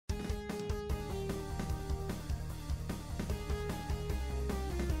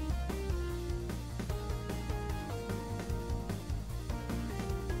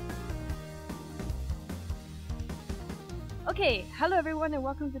Okay, hello everyone and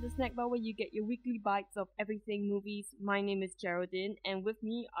welcome to the Snack Bar where you get your weekly bites of everything movies. My name is Geraldine and with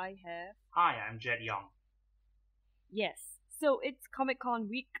me I have... Hi, I'm Jed Young. Yes, so it's Comic Con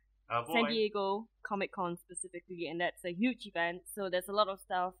week, Oh San boy. Diego Comic Con specifically, and that's a huge event. So there's a lot of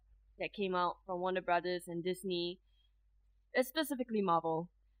stuff that came out from Warner Brothers and Disney, specifically Marvel.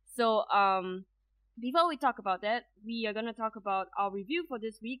 So before we talk about that, we are gonna talk about our review for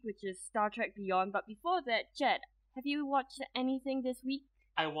this week, which is Star Trek Beyond. But before that, Jed, have you watched anything this week?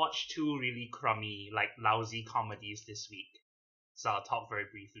 I watched two really crummy, lousy comedies this week. So I'll talk very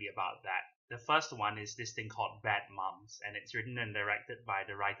briefly about that. The first one is this thing called Bad Moms, and it's written and directed by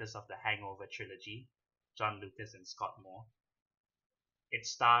the writers of the Hangover trilogy, John Lucas and Scott Moore. It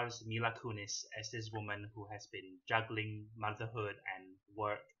stars Mila Kunis as this woman who has been juggling motherhood and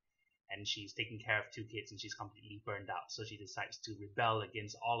work, and she's taking care of two kids and she's completely burned out. So she decides to rebel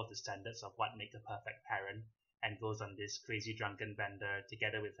against all of the standards of what make a perfect parent and goes on this crazy drunken bender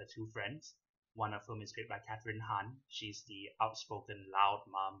together with her two friends, one of whom is played by Kathryn Hahn. She's the outspoken, loud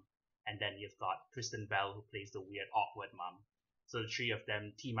mom. And then you've got Kristen Bell, who plays the weird, awkward mom. So the three of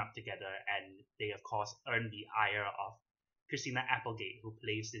them team up together, and they, of course, earn the ire of Christina Applegate, who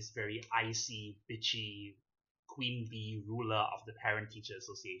plays this very icy, bitchy queen bee ruler of the Parent-Teacher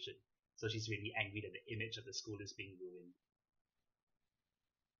Association. So she's really angry that the image of the school is being ruined.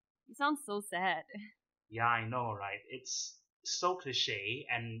 You sound so sad. Yeah, I know, right? It's so cliche,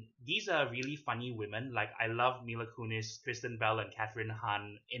 and these are really funny women. Like, I love Mila Kunis, Kristen Bell, and Kathryn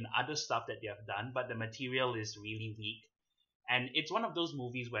Hahn in other stuff that they have done, but the material is really weak. And it's one of those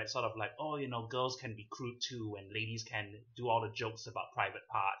movies where it's sort of like, oh, girls can be crude too, and ladies can do all the jokes about private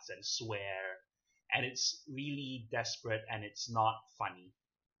parts and swear. And it's really desperate, and it's not funny.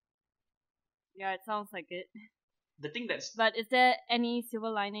 Yeah, it sounds like it. The thing that's But is there any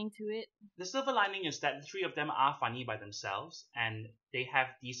silver lining to it? The silver lining is that the three of them are funny by themselves, and they have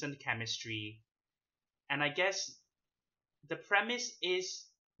decent chemistry. And I guess the premise is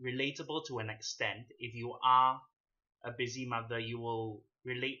relatable to an extent. If you are a busy mother, you will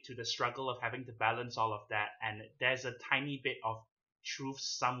relate to the struggle of having to balance all of that, and there's a tiny bit of truth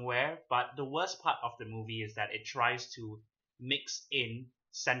somewhere. But the worst part of the movie is that it tries to mix in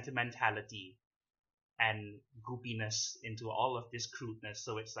sentimentality and goopiness into all of this crudeness.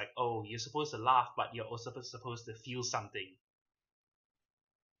 So it's like, oh, you're supposed to laugh, but you're also supposed to feel something.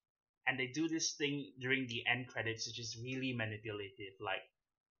 And they do this thing during the end credits, which is really manipulative. Like,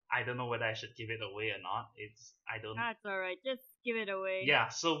 I don't know whether I should give it away or not. I don't. That's alright, just give it away. Yeah,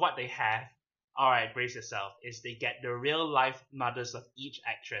 so what they have, alright, brace yourself, is they get the real life mothers of each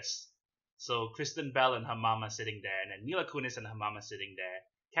actress. So Kristen Bell and her mom are sitting there, and then Mila Kunis and her mom are sitting there.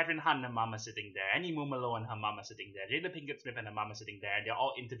 Kathryn Hahn and her mom are sitting there. Annie Mumolo and her mom are sitting there. Jada Pinkett Smith and her mom are sitting there, and they're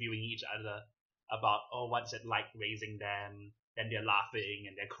all interviewing each other about, oh, what's it like raising them. Then they're laughing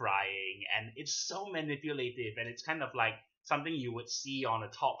and they're crying, and it's so manipulative, and it's kind of like something you would see on a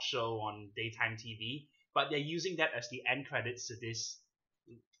talk show on daytime TV, but they're using that as the end credits to this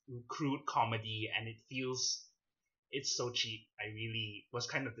crude comedy, and it's so cheap. I really was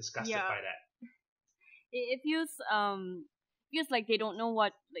kind of disgusted Yeah. by that. It feels like they don't know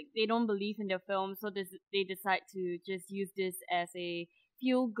what, like they don't believe in their film, so they decide to just use this as a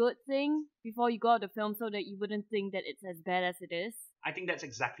feel good thing before you go out the film, so that you wouldn't think that it's as bad as it is. I think that's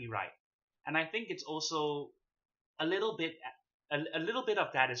exactly right, and I think it's also a little bit a little bit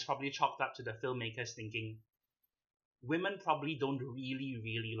of that is probably chalked up to the filmmakers thinking women probably don't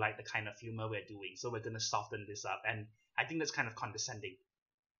really like the kind of humor we're doing, so we're going to soften this up. And I think that's kind of condescending.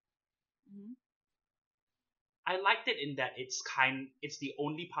 Mm-hmm. I liked it in that it's the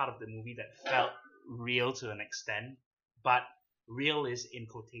only part of the movie that felt real to an extent, but real is in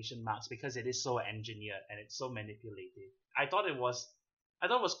quotation marks because it is so engineered and it's so manipulative. I thought it was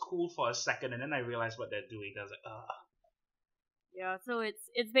cool for a second, and then I realized what they're doing. I was like, ugh. Yeah, so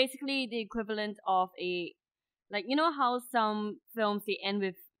it's basically the equivalent of a, like, you know how some films they end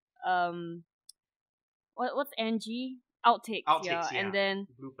with what's NG outtakes, Outtakes, yeah. and then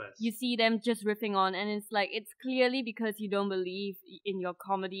Bloopers. you see them just riffing on, and it's like it's clearly because you don't believe in your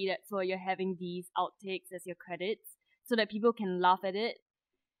comedy, that's why you're having these outtakes as your credits so that people can laugh at it.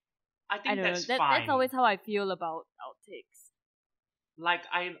 I think don't know. that's That's fine. always how I feel about outtakes. Like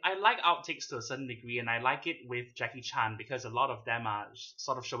I like outtakes to a certain degree, and I like it with Jackie Chan because a lot of them are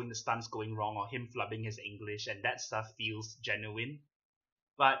sort of showing the stunts going wrong or him flubbing his English, and that stuff feels genuine.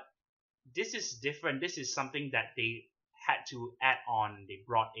 But this is different. This is something that they had to add on, they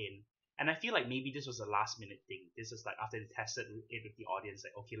brought in. And I feel like maybe this was a last minute thing. This is like after they tested it with the audience,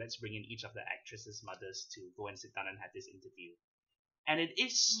 like, okay, let's bring in each of the actresses' mothers to go and sit down and have this interview. And it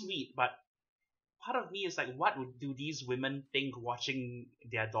is sweet, but part of me is like, what do these women think watching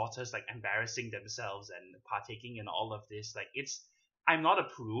their daughters like embarrassing themselves and partaking in all of this? Like, I'm not a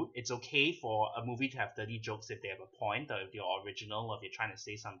prude. It's okay for a movie to have dirty jokes if they have a point or if they're original or if they're trying to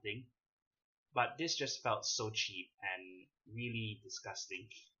say something. But this just felt so cheap and really disgusting.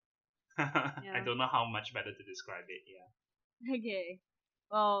 I Yeah. don't know how much better to describe it. Yeah. Okay.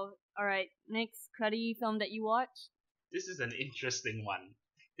 Well, alright. Next cruddy film that you watched? This is an interesting one.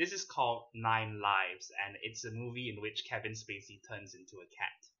 This is called Nine Lives, and it's a movie in which Kevin Spacey turns into a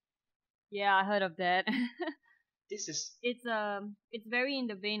cat. Yeah, I heard of that. This is it's very in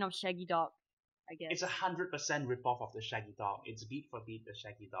the vein of Shaggy Dog, I it's guess. 100% rip-off of the Shaggy Dog. It's beat for beat the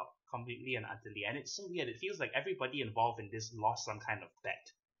Shaggy Dog, completely and utterly. And it's so weird. It feels like everybody involved in this lost some kind of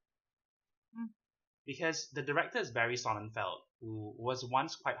bet. Mm. Because the director is Barry Sonnenfeld, who was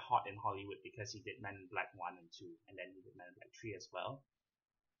once quite hot in Hollywood because he did Men in Black 1 and 2, and then he did Men in Black 3 as well.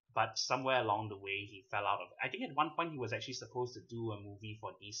 But somewhere along the way, he fell out of. I think at one point he was actually supposed to do a movie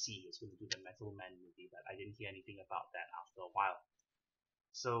for DC. He was going to do the Metal Man movie, but I didn't hear anything about that after a while.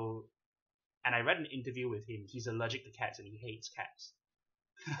 So, and I read an interview with him. He's allergic to cats and he hates cats.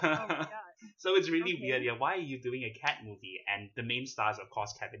 Oh my god. So it's really Okay. weird. Yeah, why are you doing a cat movie? And the main star is, of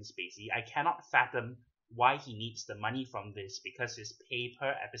course, Kevin Spacey. I cannot fathom why he needs the money from this because his pay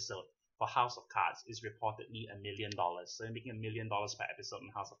per episode for House of Cards is reportedly $1 million. So you're making $1 million per episode in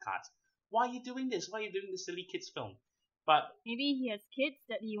House of Cards. Why are you doing this? Why are you doing this silly kids film? But Maybe he has kids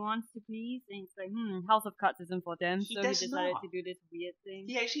that he wants to please, and it's like, House of Cards isn't for them, he so he does decided not. to do this weird thing.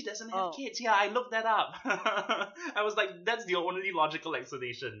 He actually doesn't have Oh. kids. Yeah, I looked that up. I was like, that's the only logical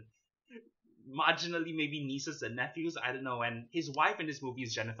explanation. Marginally, maybe nieces and nephews, I don't know. And his wife in this movie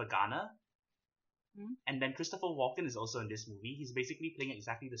is Jennifer Garner. Hmm? And then Christopher Walken is also in this movie. He's basically playing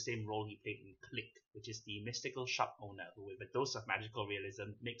exactly the same role he played in Click, which is the mystical shop owner who, with a dose of magical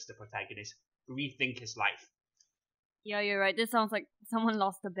realism, makes the protagonist rethink his life. Yeah, you're right. This sounds like someone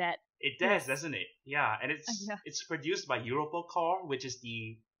lost a bet. It does, doesn't it? Yeah, and Yeah. it's produced by Europocor, which is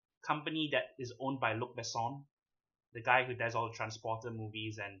the company that is owned by Luc Besson, the guy who does all the Transporter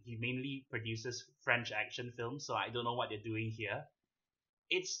movies, and he mainly produces French action films. So I don't know what they're doing here.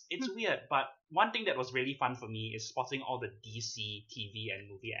 It's weird, but one thing that was really fun for me is spotting all the DC TV and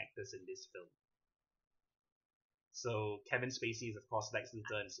movie actors in this film. So Kevin Spacey is of course Lex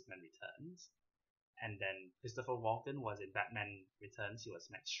Luthor in Superman Returns, and then Christopher Walken was in Batman Returns. He was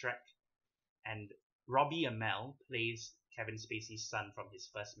Max Schreck, and Robbie Amell plays Kevin Spacey's son from his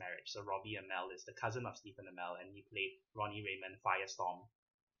first marriage. So Robbie Amell is the cousin of Stephen Amell, and he played Ronnie Raymond Firestorm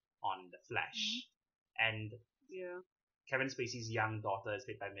on The Flash. And Yeah. Kevin Spacey's young daughter is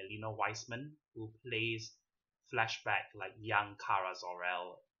played by Melina Weissman, who plays flashback like young Kara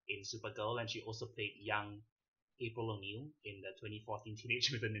Zor-El in Supergirl, and she also played young April O'Neil in the 2014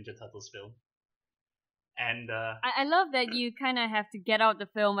 Teenage Mutant Ninja Turtles film. And I love that you kind of have to get out the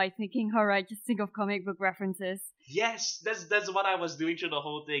film by thinking, alright, just think of comic book references. yes, that's what I was doing through the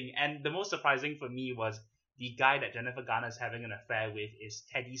whole thing. And the most surprising for me was the guy that Jennifer Garner is having an affair with is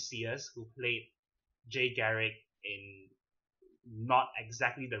Teddy Sears, who played Jay Garrick in not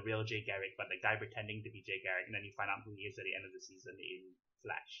exactly the real Jay Garrick, but the guy pretending to be Jay Garrick, and then you find out who he is at the end of the season in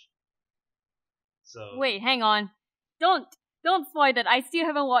Flash. So Wait, hang on. Don't spoil that. I still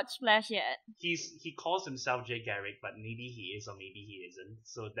haven't watched Flash yet. he calls himself Jay Garrick, but maybe he is or maybe he isn't.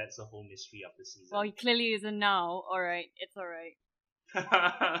 So that's the whole mystery of the season. Well, he clearly isn't now. Alright, it's alright.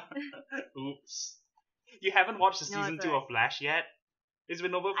 Oops. You haven't watched the No, season it's 2 alright. of Flash yet? It's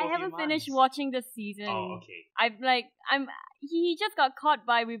been over for I a few haven't months. finished watching the season. Oh, okay. He just got caught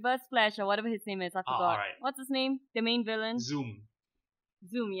by Reverse Flash or whatever his name is. I forgot. alright. What's his name? The main villain? Zoom.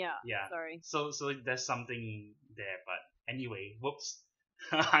 Zoom, yeah. Yeah. Sorry. So there's something there, but anyway, whoops.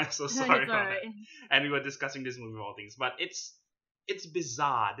 I'm so sorry It's about alright. that. And we were discussing this movie of all things, but it's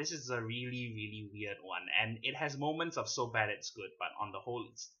bizarre. This is a really, really weird one, and it has moments of so bad it's good, but on the whole,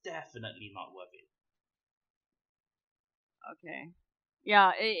 it's definitely not worth it. Okay.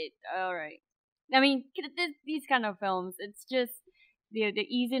 Yeah, alright. I mean, these kind of films, it's just, they're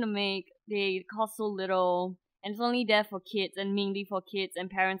easy to make, they cost so little, and it's only there for kids, and mainly for kids, and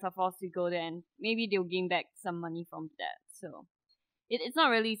parents are forced to go there, and maybe they'll gain back some money from that, so. It's not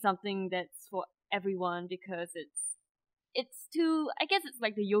really something that's for everyone, because it's too, I guess it's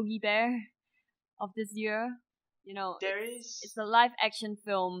like the Yogi Bear of this year, you know. There is It's a live action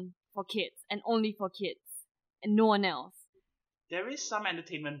film for kids, and only for kids, and no one else. there is some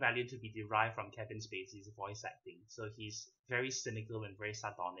entertainment value to be derived from Kevin Spacey's voice acting. So he's very cynical and very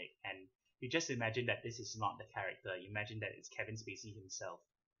sardonic, and you just imagine that this is not the character. You imagine that it's Kevin Spacey himself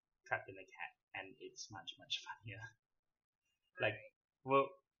trapped in a cat, and it's much, much funnier. Like, well,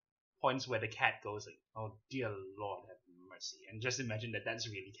 points where the cat goes like, "Oh dear Lord, have mercy," and just imagine that that's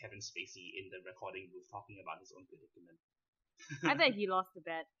really Kevin Spacey in the recording booth talking about his own predicament. I bet he lost the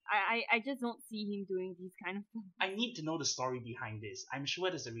bet. I just don't see him doing these kind of things. I need to know the story behind this. I'm sure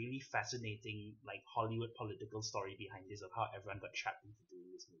there's a really fascinating, like, Hollywood political story behind this of how everyone got trapped into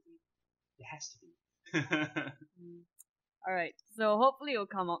doing this movie. There has to be. Alright, so hopefully it'll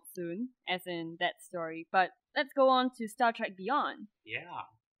come out soon, as in that story. But let's go on to Star Trek Beyond. Yeah.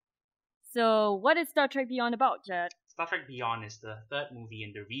 So, what is Star Trek Beyond about, Jed? Star Trek Beyond is the third movie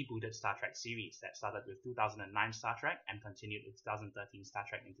in the rebooted Star Trek series that started with 2009 Star Trek and continued with 2013 Star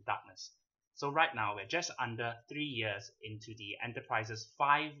Trek Into Darkness. So right now, we're just under 3 years into the Enterprise's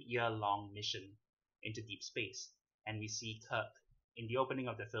 5-year-long mission into deep space. And we see Kirk. In the opening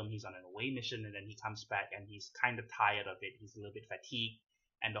of the film, he's on an away mission, and then he comes back and he's kind of tired of it. He's a little bit fatigued,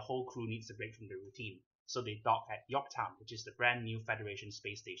 and the whole crew needs a break from the routine. So they dock at Yorktown, which is the brand new Federation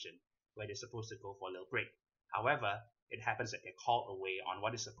space station, where they're supposed to go for a little break. However, it happens that they're called away on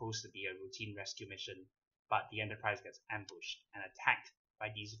what is supposed to be a routine rescue mission, but the Enterprise gets ambushed and attacked by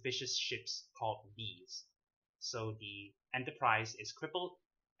these vicious ships called bees. So the Enterprise is crippled,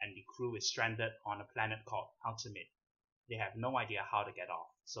 and the crew is stranded on a planet called Ultimate. They have no idea how to get off.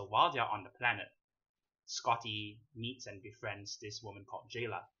 So while they're on the planet, Scotty meets and befriends this woman called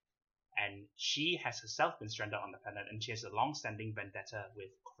Jayla. And she has herself been stranded on the planet, and she has a long-standing vendetta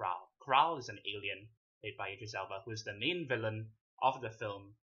with Kral. Kral is an alien played by Idris Elba, who is the main villain of the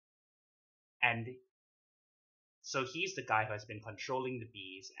film. And so he's the guy who has been controlling the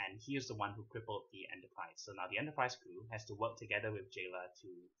bees, and he is the one who crippled the Enterprise. So now the Enterprise crew has to work together with Jayla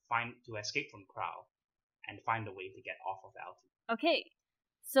to escape from Kral and find a way to get off of Alti. Okay,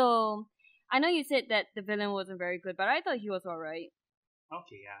 so I know you said that the villain wasn't very good, but I thought he was alright.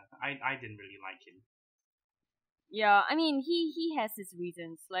 Okay, yeah, I didn't really like him. Yeah, I mean, he has his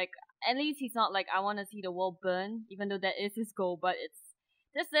reasons. Like, at least he's not like, I want to see the world burn, even though that is his goal, but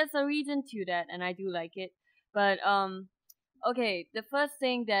there's a reason to that, and I do like it. But, okay, the second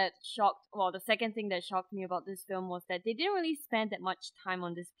thing that shocked me about this film was that they didn't really spend that much time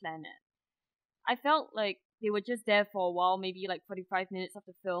on this planet. I felt like they were just there for a while, maybe like 45 minutes of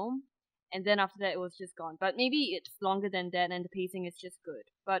the film, and then after that it was just gone. But maybe it's longer than that and the pacing is just good.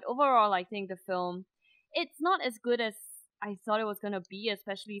 But overall, I think the film, it's not as good as I thought it was gonna be,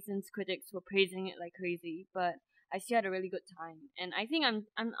 especially since critics were praising it like crazy. But I still had a really good time, and I think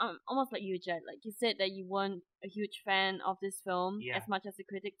I'm almost like you, Jed. Like you said that you weren't a huge fan of this film as much as the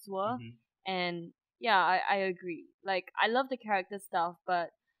critics were, and yeah, I agree. Like I love the character stuff, but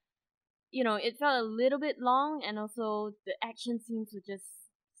you know, it felt a little bit long, and also the action scenes were just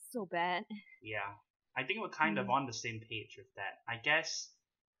so bad. Yeah, I think we're kind of on the same page with that. I guess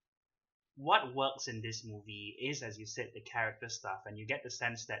what works in this movie is, as you said, the character stuff, and you get the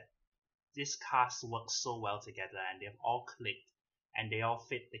sense that this cast works so well together, and they've all clicked, and they all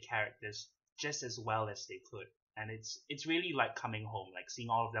fit the characters just as well as they could. And it's really like coming home, like seeing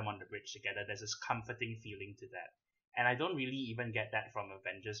all of them on the bridge together. There's this comforting feeling to that. And I don't really even get that from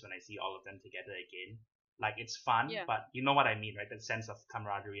Avengers when I see all of them together again. Like it's fun, but you know what I mean, right? That sense of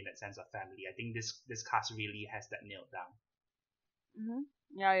camaraderie and that sense of family. I think this cast really has that nailed down.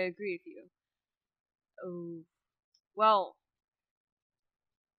 Yeah, I agree with you. Oh, well,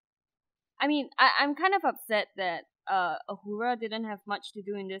 I mean, I'm kind of upset that Uhura didn't have much to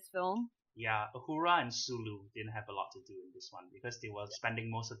do in this film. Yeah, Uhura and Sulu didn't have a lot to do in this one because they were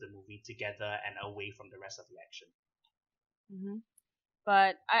spending most of the movie together and away from the rest of the action.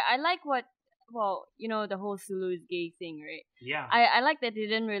 But I like what, well, you know, the whole Sulu's gay thing, right? Yeah. I like that they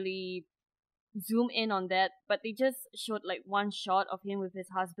didn't really zoom in on that, but they just showed like one shot of him with his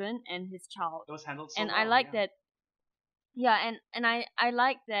husband and his child. It was handled so and well, I like that. Yeah, and I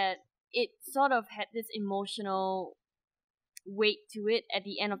like that it sort of had this emotional weight to it at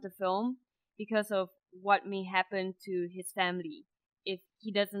the end of the film because of what may happen to his family if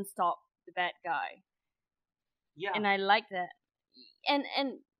he doesn't stop the bad guy. Yeah. And I like that. And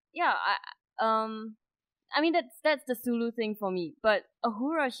yeah, I mean that's the Sulu thing for me. But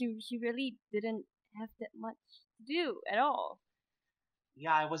Uhura, she really didn't have that much to do at all.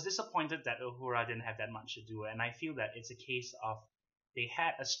 Yeah, I was disappointed that Uhura didn't have that much to do, and I feel that it's a case of they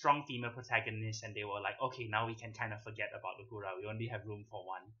had a strong female protagonist, and they were like, okay, now we can kind of forget about Uhura. We only have room for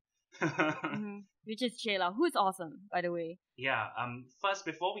one. Which is Jayla, who's awesome, by the way. Yeah. First,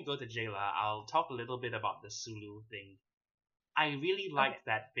 before we go to Jayla, I'll talk a little bit about the Sulu thing. I really liked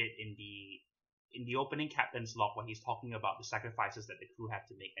that bit in the opening captain's log where he's talking about the sacrifices that the crew have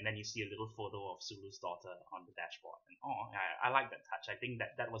to make, and then you see a little photo of Sulu's daughter on the dashboard. And I like that touch. I think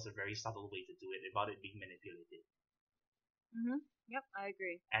that was a very subtle way to do it without it being manipulated. Mm-hmm. Yep, I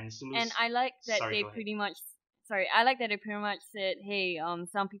agree. And And Sulu's I like that sorry, they go ahead. pretty much sorry, I like that they pretty much said, hey,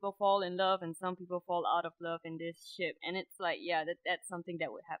 some people fall in love and some people fall out of love in this ship, and it's like, yeah, that's something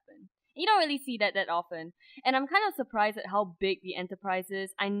that would happen. You don't really see that often, and I'm kind of surprised at how big the Enterprise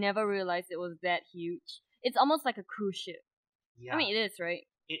is. I never realized it was that huge. It's almost like a cruise ship. I Yeah, mean, it is, right?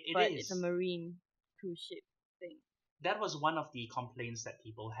 it But it's a is. marine cruise ship thing. That was one of the complaints that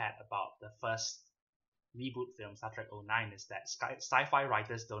people had about the first reboot film Star Trek '09 is that sci-fi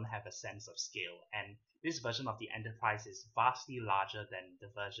writers don't have a sense of scale, and this version of the Enterprise is vastly larger than the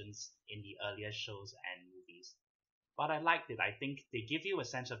versions in the earlier shows and movies. But I liked it. I think they give you a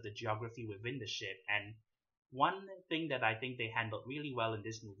sense of the geography within the ship, and one thing that I think they handled really well in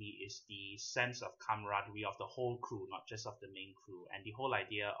this movie is the sense of camaraderie of the whole crew, not just of the main crew, and the whole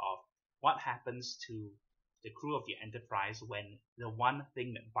idea of what happens to the crew of the Enterprise when the one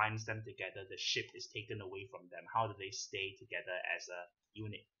thing that binds them together, the ship, is taken away from them. How do they stay together as a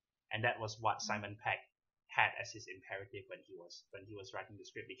unit? And that was what Simon Pegg had as his imperative when he was writing the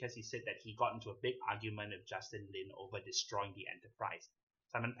script, because he said that he got into a big argument with Justin Lin over destroying the Enterprise.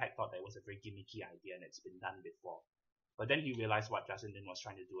 Simon Pegg thought that was a very gimmicky idea and it's been done before. But then he realized what Justin Lin was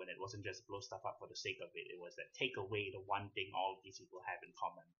trying to do, and it wasn't just blow stuff up for the sake of it. It was that take away the one thing all of these people have in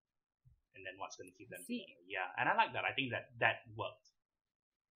common, and then what's going to keep I them see. together. Yeah, and I like that. I think that worked.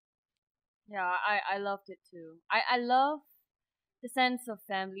 Yeah, I loved it too. I love the sense of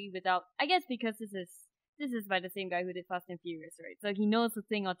family without, I guess, because this is by the same guy who did Fast and Furious, right? So he knows a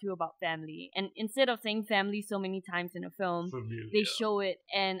thing or two about family, and instead of saying family so many times in a film, they Familiar. show it,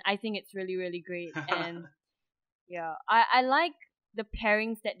 and I think it's really really great. And yeah, I like the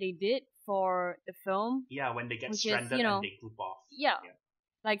pairings that they did for the film, Yeah, when they get which is, stranded and they group off. yeah, Yeah.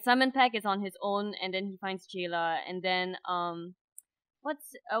 like Simon Pegg is on his own, and then he finds Jayla, and then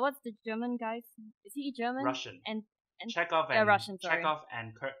what's the German guy's? Is he German? Russian. And yeah, And Russian. Sorry. Chekhov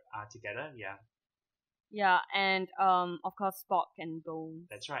and Kirk are together. Yeah, Yeah, and of course Spock and Bones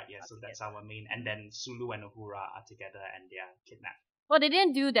that's right. Yeah, are so that's together. our main. And then Sulu and Uhura are together and they are kidnapped. Well, they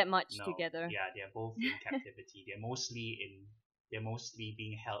didn't do that much No, together. yeah, they're both in captivity. They're mostly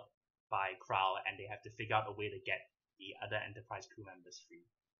being held by Krall, and they have to figure out a way to get the other Enterprise crew members free.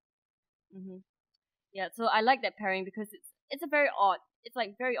 Hmm. Yeah, so I like that pairing because it's a very odd. It's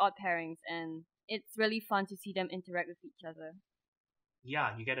like very odd pairings, and it's really fun to see them interact with each other.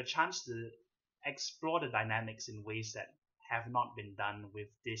 Yeah, you get a chance to explore the dynamics in ways that have not been done with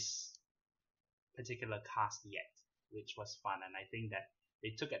this particular cast yet, which was fun. And I think that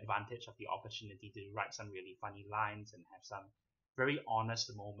they took advantage of the opportunity to write some really funny lines and have some very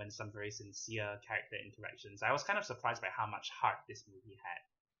honest moments, some very sincere character interactions. I was kind of surprised by how much heart this movie had.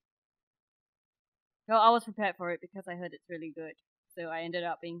 So I was prepared for it because I heard it's really good. So I ended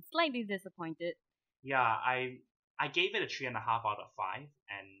up being slightly disappointed. Yeah, I gave it a 3.5 out of 5,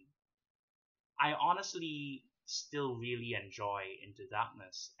 and I honestly still really enjoy Into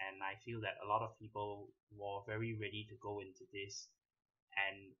Darkness, and I feel that a lot of people were very ready to go into this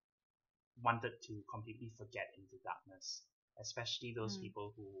and wanted to completely forget Into Darkness, especially those Mm.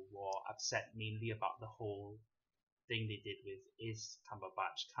 people who were upset mainly about the whole thing they did with is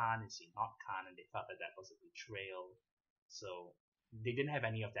Cumberbatch Khan, is he not Khan, and they felt that that was a betrayal. So they didn't have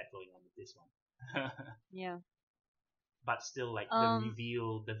any of that going on with this one. Yeah. But still, like the Um.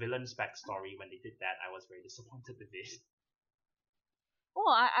 reveal, the villain's backstory when they did that, I was very disappointed with it. Well,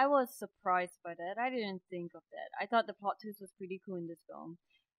 I was surprised by that. I didn't think of that. I thought the plot twist was pretty cool in this film.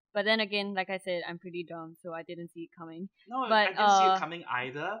 But then again, like I said, I'm pretty dumb, so I didn't see it coming. No, I But didn't see it coming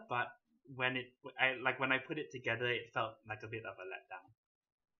either. But when I put it together, it felt like a bit of a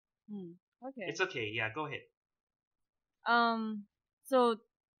letdown. okay. It's okay. Yeah, go ahead. So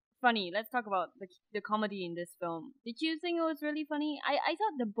funny. Let's talk about the comedy in this film. Did you think it was really funny? I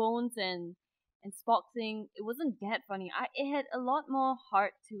thought the Bones and Spock thing, it wasn't that funny. It had a lot more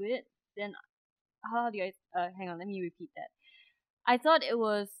heart to it than how do I hang on, let me repeat that. I thought it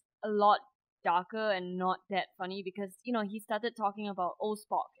was a lot darker and not that funny because he started talking about old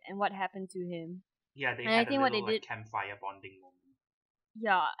Spock and what happened to him. Yeah, they And I had a think what they little like did, campfire bonding moment.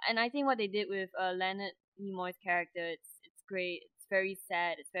 yeah, and I think what they did with Leonard Nimoy's character, it's great. It's very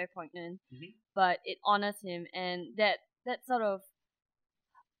sad. It's very poignant, Hmm. but it honors him, and that sort of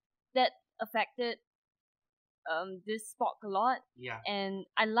that affected this Spock a lot. Yeah. And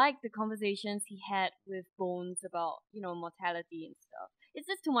I like the conversations he had with Bones about mortality and stuff. It's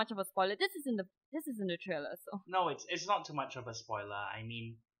just too much of a spoiler. This is in the trailer, so. No, it's not too much of a spoiler. I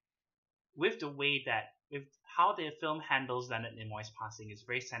mean, with how the film handles Leonard Nimoy's passing is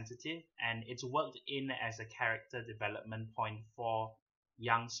very sensitive, and it's worked in as a character development point for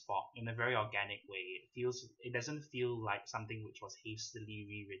young Spock in a very organic way. It doesn't feel like something which was hastily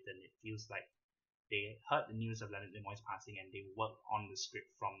rewritten. It feels like they heard the news of Leonard Nimoy's passing and they worked on the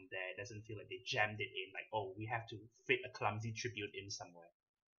script from there. It doesn't feel like they jammed it in, like, oh, we have to fit a clumsy tribute in somewhere.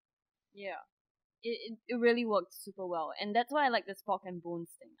 Yeah. It really worked super well. And that's why I like the Spock and Bones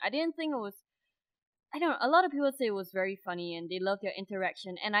thing. I didn't think it was I don't know, a lot of people say it was very funny and they loved their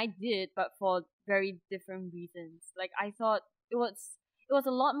interaction and I did, but for very different reasons. Like I thought it was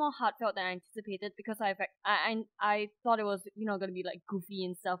a lot more heartfelt than I anticipated because I thought it was, gonna be like goofy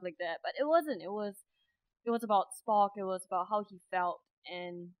and stuff like that. But it wasn't. It was about Spock, it was about how he felt,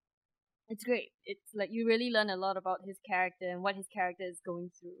 and it's great. It's like you really learn a lot about his character and what his character is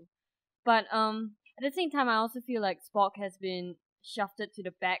going through. But at the same time, I also feel like Spock has been shafted to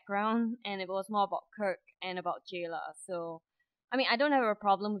the background, and it was more about Kirk and about Jayla. So, I mean, I don't have a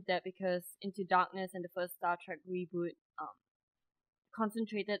problem with that because Into Darkness and the first Star Trek reboot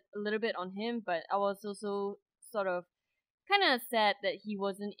concentrated a little bit on him, but I was also sort of kind of sad that he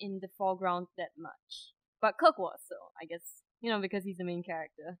wasn't in the foreground that much. But Kirk was, so I guess because he's the main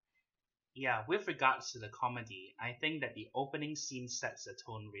character. Yeah, with regards to the comedy, I think that the opening scene sets the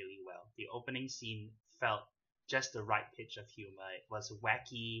tone really well. The opening scene felt just the right pitch of humor. It was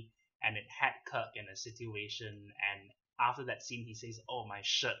wacky and it had Kirk in a situation, and after that scene he says, "Oh, my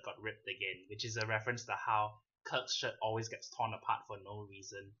shirt got ripped again," which is a reference to how Kirk's shirt always gets torn apart for no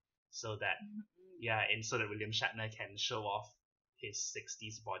reason, so that so that William Shatner can show off his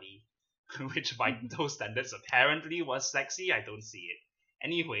 60s body, which by those standards apparently was sexy. I don't see it.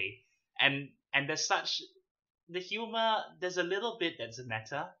 Anyway, and there's such the humor. There's a little bit that's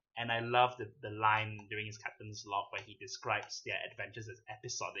meta, and I love the line during his captain's log where he describes their adventures as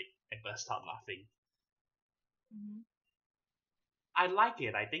episodic. I burst out laughing. Mm-hmm. I like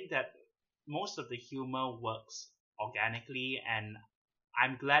it. I think that most of the humor works organically, and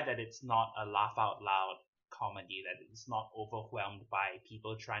I'm glad that it's not a laugh out loud comedy, that it's not overwhelmed by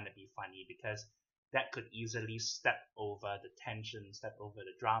people trying to be funny, because that could easily step over the tension, step over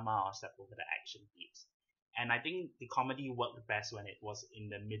the drama, or step over the action beats. And I think the comedy worked best when it was in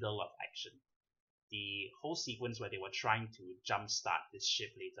the middle of action. The whole sequence where they were trying to jumpstart this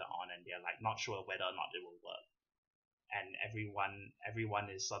ship later on, and they're like not sure whether or not it will work, and everyone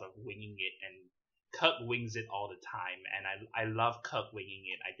is sort of winging it, and Kirk wings it all the time, and I love Kirk winging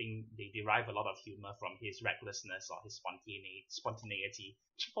it. I think they derive a lot of humor from his recklessness or his spontaneity.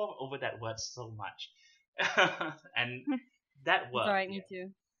 Trip over that word so much, and that It's worked. alright, me Yeah.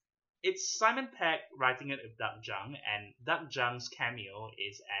 too. It's Simon Pegg writing it with Doug Jung, and Doug Jung's cameo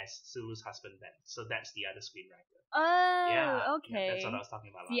is as Sulu's husband Ben. So that's the other screenwriter. Yeah, Oh, yeah, that's what I okay. was talking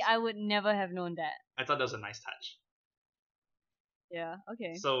about See, last I week. would never have known that. I thought that was a nice touch. Yeah,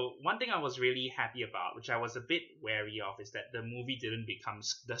 okay. So one thing I was really happy about, which I was a bit wary of, is that the movie didn't become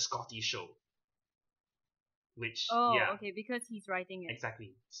the Scotty Show. Which, Oh, yeah, okay, because he's writing it.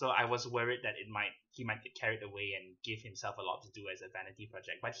 exactly. So I was worried that he might get carried away and give himself a lot to do as a vanity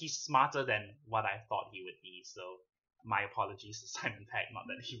project. But he's smarter than what I thought he would be. So my apologies to Simon Pegg, not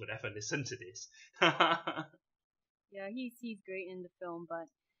that he would ever listen to this. Yeah, he's great in the film, but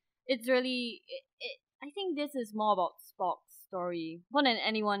it's really I think this is more about Spock's story more than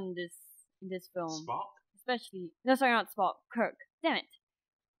anyone in this film. Spock? Especially no, sorry, not Spock. Kirk. Damn it.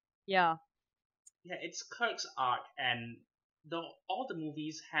 Yeah, Yeah, it's Kirk's arc, and all the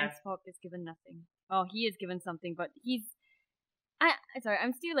movies and have. Spock is given nothing. Oh, he is given something, but he's sorry,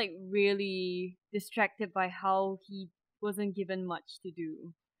 I'm still like really distracted by how he wasn't given much to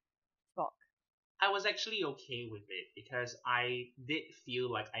do. Spock. I was actually okay with it because I did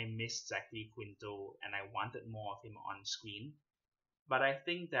feel like I missed Zachary Quinto and I wanted more of him on screen. But I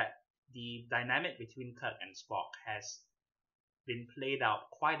think that the dynamic between Kirk and Spock has been played out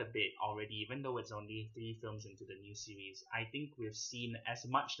quite a bit already, even though it's only 3 films into the new series. I think we've seen as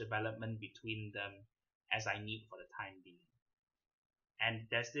much development between them as I need for the time being. And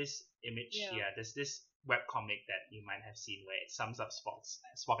there's this image, Yeah. there's this webcomic that you might have seen where it sums up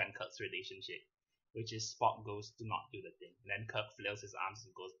Spock and Kirk's relationship, which is Spock goes, "Do not do the thing," and then Kirk flails his arms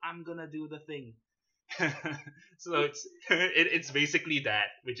and goes, "I'm gonna do the thing." So it's basically that,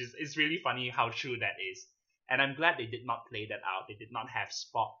 which is it's really funny how true that is. And I'm glad they did not play that out. They did not have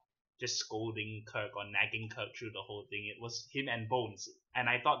Spock just scolding Kirk or nagging Kirk through the whole thing. It was him and Bones, and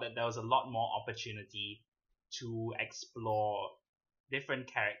I thought that there was a lot more opportunity to explore different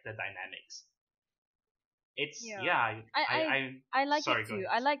character dynamics. It's Yeah. yeah, I like sorry, it go too.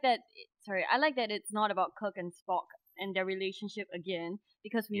 ahead. I like that it's not about Kirk and Spock and their relationship again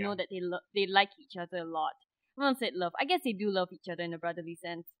because we Yeah. know that they like each other a lot. I won't say love. I guess they do love each other in a brotherly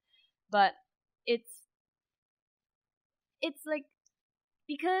sense, but it's like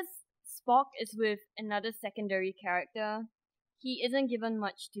because Spock is with another secondary character, he isn't given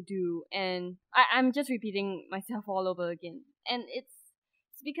much to do, and I'm just repeating myself all over again. And it's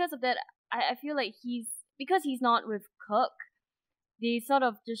because of that I feel like because he's not with Kirk, they sort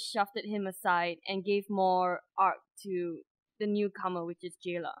of just shoved him aside and gave more arc to the newcomer, which is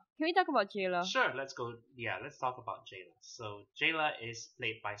Jayla. Can we talk about Jayla? Sure, let's go. Yeah, let's talk about Jayla. So Jayla is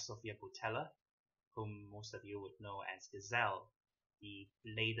played by Sofia Boutella, whom most of you would know as Gazelle, the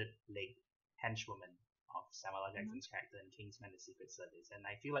bladed-legged henchwoman of Samuel L. Jackson's character in Kingsman: The Secret Service. And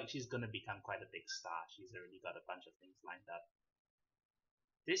I feel like she's gonna become quite a big star. She's already got a bunch of things lined up.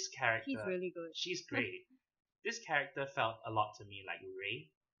 This character, She's really good. she's great. This character felt a lot to me like Rey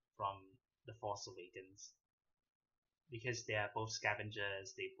from The Force Awakens, because they are both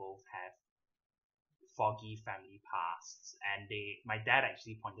scavengers. They both have foggy family pasts, and my dad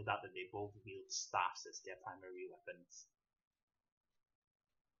actually pointed out that they both wield staffs as their primary weapons.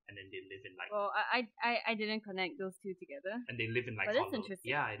 And then they live in like, Well, I didn't connect those two together. and they live in like But it's hollow, interesting.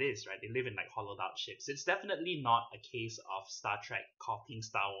 yeah, it is, right? They live in like hollowed out ships. It's definitely not a case of Star Trek copying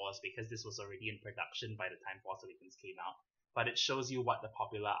Star Wars, because this was already in production by the time Force Awakens came out. But it shows you what the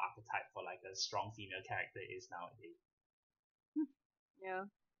popular archetype for like a strong female character is nowadays.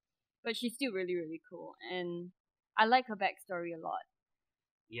 Yeah. But she's still really, really cool, and I like her backstory a lot.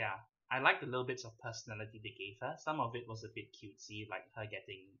 Yeah, I liked the little bits of personality they gave her. Some of it was a bit cutesy, like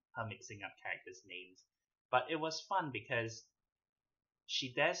her mixing up characters' names. But it was fun because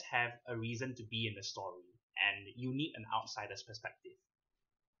she does have a reason to be in the story, and you need an outsider's perspective.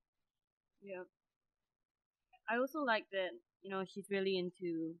 Yeah. I also like that, she's really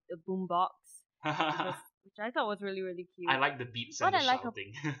into the boombox, which I thought was really, really cute. I like the beats What and the I like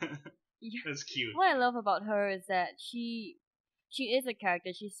shouting. Yeah. It's cute. What I love about her is that she is a character.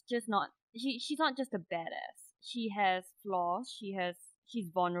 She's just not she's not just a badass. She has flaws. She's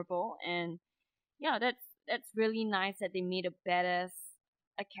vulnerable, and yeah, that's really nice that they made a badass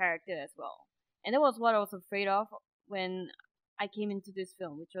a character as well. And that was what I was afraid of when I came into this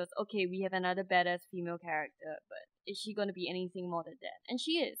film, which was okay, we have another badass female character, but is she gonna be anything more than that? And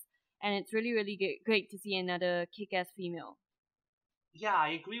she is. And it's really, really great to see another kick-ass female. Yeah, I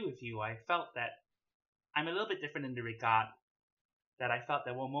agree with you. I felt that I'm a little bit different in the regard that I felt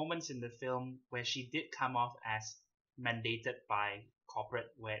there were moments in the film where she did come off as mandated by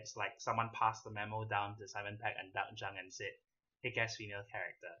corporate, where it's like someone passed the memo down to Simon Pegg and Doug Jung and said, "Hey, guess female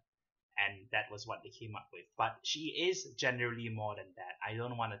character," and that was what they came up with. But she is generally more than that. I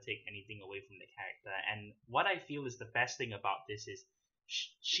don't want to take anything away from the character, and what I feel is the best thing about this is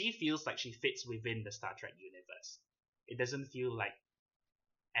she feels like she fits within the Star Trek universe. It doesn't feel like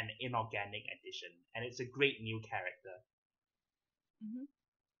an inorganic addition, and it's a great new character. Mm-hmm.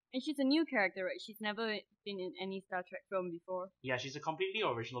 And she's a new character, right? She's never been in any Star Trek film before. Yeah, she's a completely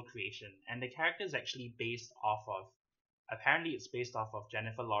original creation, and the character is actually based off of. Apparently, it's based off of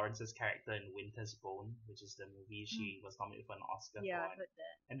Jennifer Lawrence's character in Winter's Bone, which is the movie she was nominated for an Oscar Yeah, for. I heard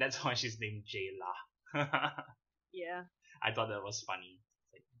that. And that's why she's named Jayla. Yeah. I thought that was funny.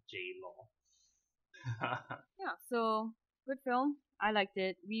 Like J-Law. Yeah, so good film. I liked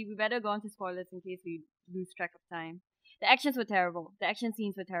it. We better go on to spoilers in case we lose track of time. The actions were terrible. The action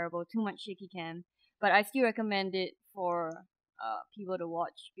scenes were terrible. Too much shaky cam. But I still recommend it for people to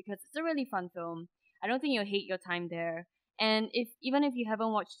watch because it's a really fun film. I don't think you'll hate your time there. And even if you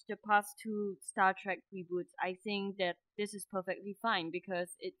haven't watched the past two Star Trek reboots, I think that this is perfectly fine because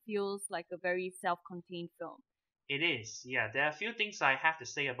it feels like a very self-contained film. It is, yeah. There are a few things I have to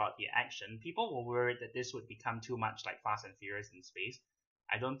say about the action. People were worried that this would become too much like Fast and Furious in space.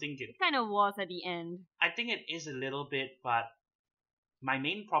 I don't think it. It kind of was at the end. I think it is a little bit, but my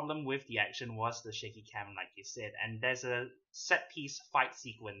main problem with the action was the shaky cam, like you said. And there's a set piece fight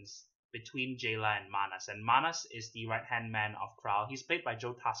sequence between Jayla and Manas. And Manas is the right hand man of Krall. He's played by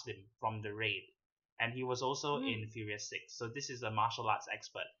Joe Taslim from The Raid. And he was also in Furious 6. So this is a martial arts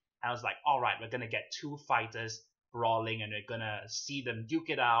expert. I was like, alright, we're gonna get two fighters brawling and we're gonna see them duke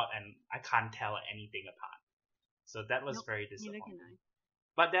it out, and I can't tell anything apart. So that was very disappointing. Neither can I.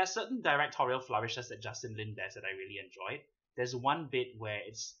 But there are certain directorial flourishes that Justin Lin does that I really enjoyed. There's one bit where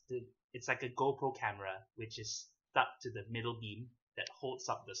it's like a GoPro camera which is stuck to the middle beam that holds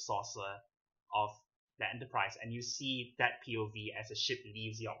up the saucer of the Enterprise, and you see that POV as the ship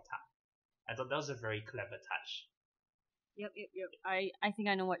leaves Yorktown. I thought that was a very clever touch. Yep. I think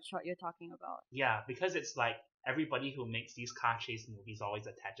I know what shot you're talking about. Yeah, because it's like everybody who makes these car chase movies always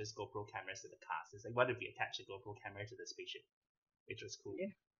attaches GoPro cameras to the cars. It's like, what if we attach a GoPro camera to the spaceship? Which was cool.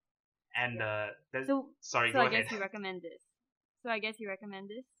 Yeah. And so go I ahead. guess you recommend this. So I guess you recommend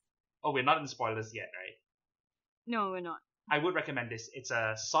this? Oh, we're not in spoilers yet, right? No, we're not. I would recommend this. It's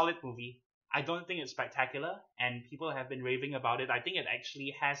a solid movie. I don't think it's spectacular, and people have been raving about it. I think it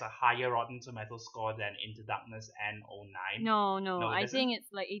actually has a higher Rotten Tomato score than Into Darkness and '09. No, no, No, it I doesn't. think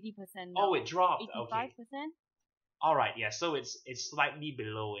it's like 80% Oh, now. it dropped. Okay. 85%? All right. Yeah. So it's slightly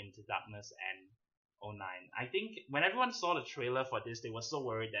below Into Darkness and '09. I think when everyone saw the trailer for this, they were so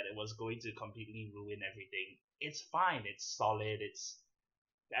worried that it was going to completely ruin everything. It's fine. It's solid. It's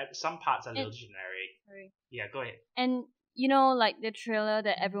some parts are a And little generic. sorry. Yeah. Go ahead. And like the trailer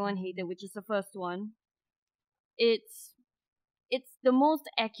that everyone hated, which is the first one, it's it's the most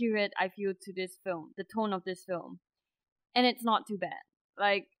accurate I feel to this film, the tone of this film. And it's not too bad.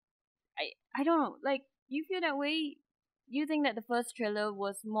 Like I don't know, like you feel that way? You think that the first trailer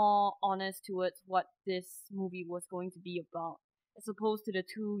was more honest towards what this movie was going to be about, as opposed to the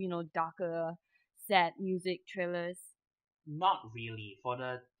two, darker, sad music trailers? Not really. For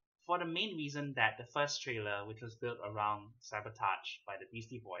the main reason that the first trailer, which was built around Sabotage by the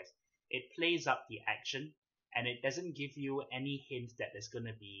Beastie Boys, it plays up the action and it doesn't give you any hint that there's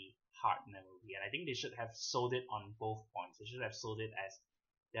gonna be heart in the movie. And I think they should have sold it on both points. They should have sold it as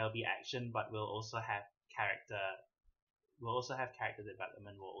there'll be action, but character we'll also have character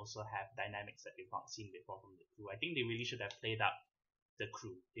development, we'll also have dynamics that we've not seen before from the crew. I think they really should have played up the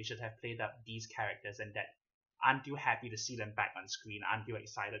crew. They should have played up these characters, and that aren't you happy to see them back on screen? Aren't you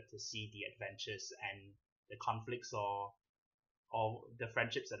excited to see the adventures and the conflicts or the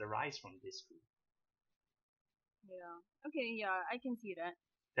friendships that arise from this crew? Yeah. Okay, yeah, I can see that.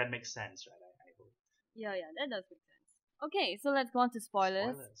 That makes sense, right? I hope. Yeah, that does make sense. Okay, so let's go on to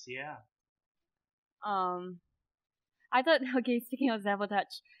spoilers. Spoilers, yeah. Um, I thought, okay, speaking of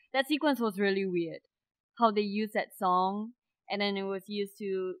Sabotage, that sequence was really weird. How they used that song, and then it was used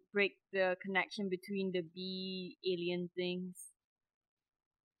to break the connection between the bee alien things.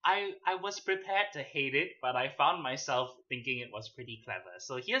 I was prepared to hate it, but I found myself thinking it was pretty clever.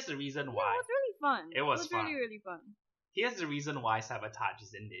 So here's the reason why. Yeah, it was really fun. It was fun. really, really fun. Here's the reason why Sabotage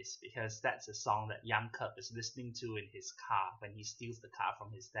is in this, because that's a song that Young Kirk is listening to in his car when he steals the car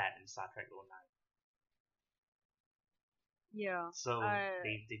from his dad in Star Trek '09. Yeah. So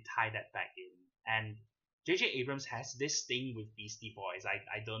they tie that back in. And J.J. Abrams has this thing with Beastie Boys.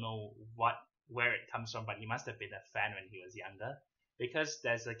 I don't know where it comes from, but he must have been a fan when he was younger. Because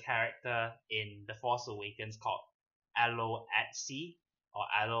there's a character in The Force Awakens called Allo Asti or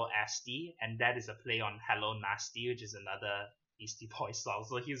Allo Asti, and that is a play on Hello Nasty, which is another Beastie Boys song.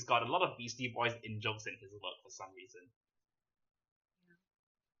 So he's got a lot of Beastie Boys in jokes in his work for some reason.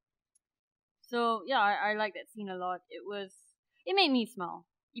 So yeah, I like that scene a lot. It made me smile,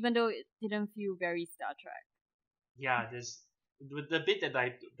 even though it didn't feel very Star Trek. Yeah, the bit that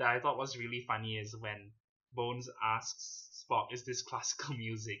I thought was really funny is when Bones asks Spock, "Is this classical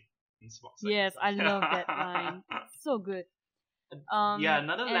music?" And Spock's like, yes, I love that line. It's so good. Yeah,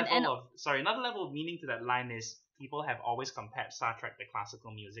 another level of meaning to that line is people have always compared Star Trek to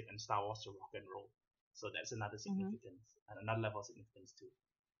classical music and Star Wars to rock and roll. So that's another significance, and another level of significance too.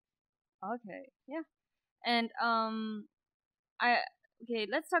 Okay, yeah, and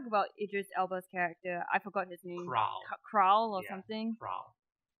let's talk about Idris Elba's character. I forgot his name. Krall or something. Krall.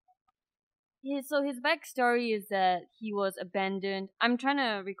 Yeah, so his backstory is that he was abandoned. I'm trying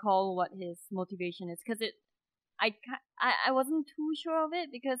to recall what his motivation is, because I wasn't too sure of it,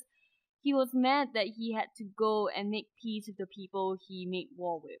 because he was mad that he had to go and make peace with the people he made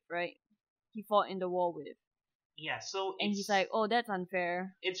war with, right? He fought in the war with. Yeah, so and he's like, "Oh, that's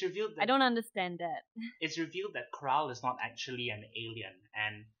unfair." It's revealed that I don't understand that. It's revealed that Krall is not actually an alien,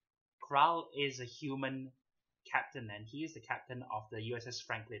 and Krall is a human captain, and he is the captain of the USS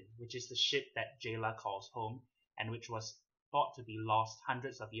Franklin, which is the ship that Jayla calls home, and which was thought to be lost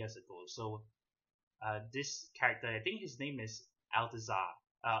hundreds of years ago. So, this character, I think his name is Altazar,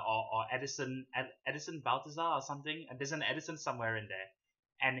 or Edison Baltazar or something. And there's an Edison somewhere in there,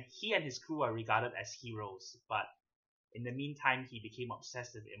 and he and his crew are regarded as heroes, but in the meantime, he became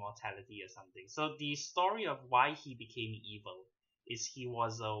obsessed with immortality or something. So the story of why he became evil is he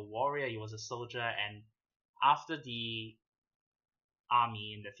was a warrior, he was a soldier, and after the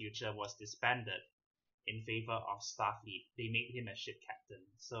army in the future was disbanded in favor of Starfleet, they made him a ship captain.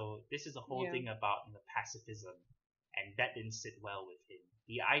 So this is a whole thing about pacifism, and that didn't sit well with him.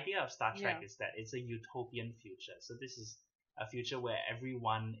 The idea of Star Trek is that it's a utopian future. So this is a future where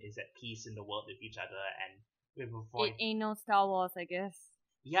everyone is at peace in the world with each other, and it ain't no Star Wars, I guess.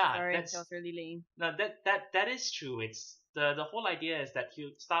 Yeah, sorry, that was really lame. No, that is true. It's the whole idea is that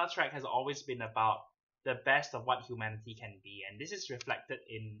Star Trek has always been about the best of what humanity can be, and this is reflected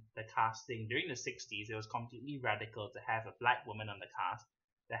in the casting. During the 60s, it was completely radical to have a black woman on the cast.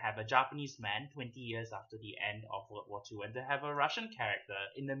 to have a Japanese man 20 years after the end of World War II, and to have a Russian character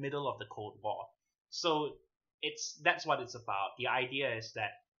in the middle of the Cold War. So that's what it's about. The idea is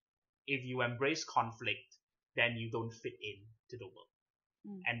that if you embrace conflict, then you don't fit in to the world.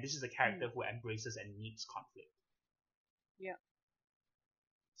 Mm. And this is a character who embraces and needs conflict. Yeah.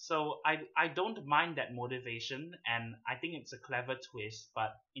 So I don't mind that motivation, and I think it's a clever twist,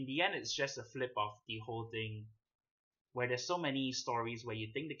 but in the end it's just a flip of the whole thing, where there's so many stories where you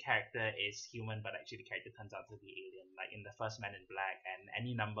think the character is human, but actually the character turns out to be alien, like in the first Men in Black, and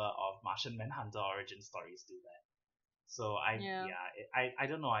any number of Martian Manhunter origin stories do that. So Yeah. I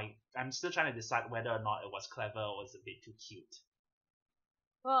don't know, I'm still trying to decide whether or not it was clever or was a bit too cute.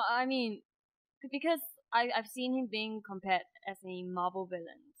 Well, I mean, because I've seen him being compared as a Marvel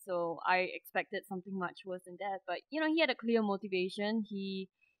villain, so I expected something much worse than that. But you know, he had a clear motivation. He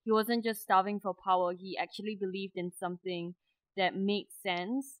wasn't just starving for power. He actually believed in something that made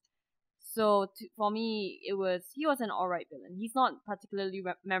sense. So for me, he was an alright villain. He's not particularly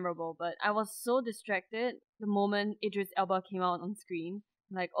memorable, but I was so distracted the moment Idris Elba came out on screen.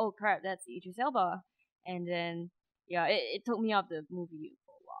 I'm like, oh crap, that's Idris Elba, and then yeah, it took me off the movie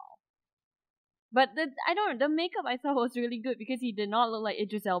for a while. But the makeup I thought was really good because he did not look like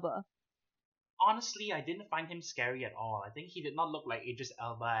Idris Elba. Honestly, I didn't find him scary at all. I think he did not look like Idris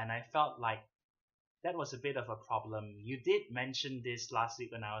Elba, and I felt like that was a bit of a problem. You did mention this last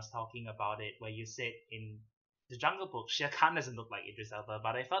week when I was talking about it, where you said in the Jungle Book, Shere Khan doesn't look like Idris Elba,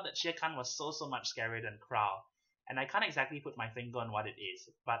 but I felt that Shere Khan was so much scarier than Crow, and I can't exactly put my finger on what it is,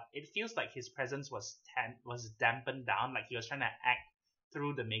 but it feels like his presence was dampened down, like he was trying to act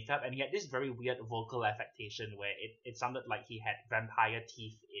through the makeup, and he had this very weird vocal affectation where it sounded like he had vampire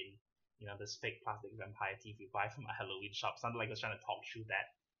teeth in, this fake plastic vampire teeth you buy from a Halloween shop. Sounded like he was trying to talk through that.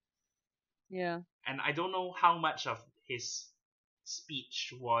 Yeah. And I don't know how much of his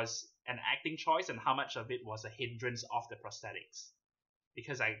speech was an acting choice and how much of it was a hindrance of the prosthetics,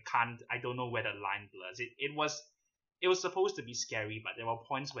 because I don't know where the line blurs. It was supposed to be scary, but there were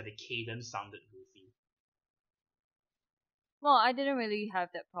points where the cadence sounded goofy. Well, I didn't really have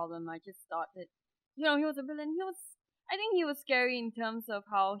that problem. I just thought that, he was a villain. I think he was scary in terms of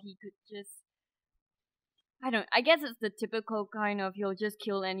how he could just, I guess it's the typical kind of he'll just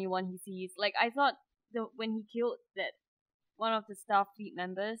kill anyone he sees. Like, I thought when he killed that one of the Starfleet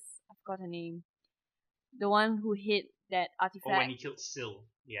members, I forgot her name, the one who hit that artifact. Or when he killed Syl,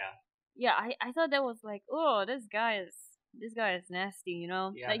 yeah. Yeah, I thought that was like, oh, this guy is nasty,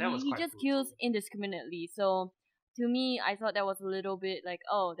 Yeah, like that was he quite just brutal. kills indiscriminately. So to me, I thought that was a little bit like,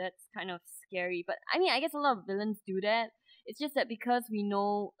 oh, that's kind of scary. But I mean, I guess a lot of villains do that. It's just that because we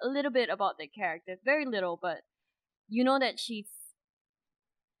know a little bit about the character, very little, but you know that she's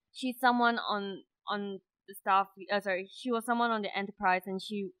someone on the Starfleet. Sorry, she was someone on the Enterprise, and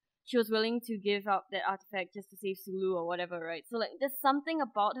she was willing to give up that artifact just to save Sulu or whatever, right? So like, there's something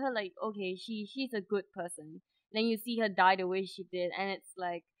about her, like, okay, she's a good person. Then you see her die the way she did, and it's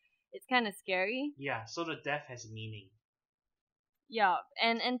like, it's kind of scary. Yeah, so the death has meaning. Yeah,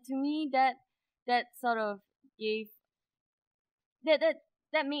 and to me that sort of gave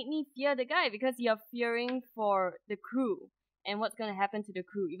that made me fear the guy, because you're fearing for the crew and what's gonna happen to the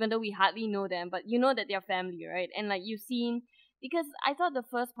crew, even though we hardly know them, but you know that they're family, right? And like, you've seen, because I thought the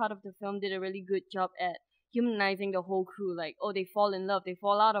first part of the film did a really good job at humanizing the whole crew. Like, oh, they fall in love, they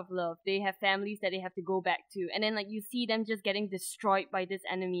fall out of love, they have families that they have to go back to, and then like, you see them just getting destroyed by this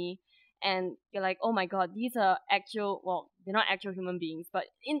enemy, and you're like, oh my god, these are actual, well, they're not actual human beings, but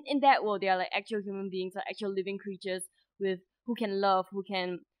in that world they are like actual human beings, or actual living creatures with who can love,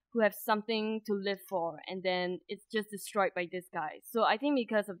 who have something to live for, and then it's just destroyed by this guy. So I think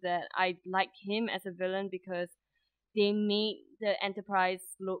because of that, I liked him as a villain, because they made the Enterprise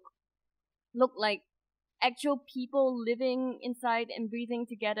look like actual people living inside and breathing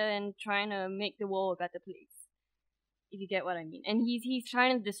together and trying to make the world a better place. If you get what I mean. And he's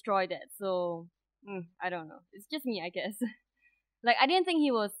trying to destroy that. So I don't know. It's just me, I guess. Like, I didn't think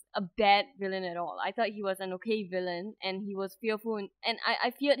he was a bad villain at all. I thought he was an okay villain, and he was fearful, and I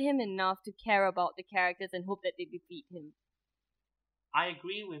feared him enough to care about the characters and hope that they defeat him. I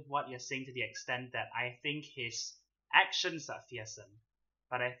agree with what you're saying to the extent that I think his actions are fearsome,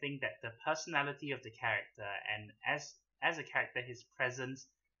 but I think that the personality of the character, and as a character, his presence,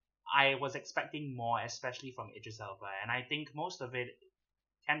 I was expecting more, especially from Idris Elba, and I think most of it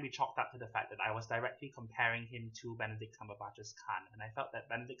can be chalked up to the fact that I was directly comparing him to Benedict Cumberbatch's Khan, and I felt that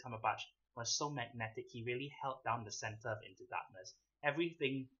Benedict Cumberbatch was so magnetic. He really held down the center of Into Darkness.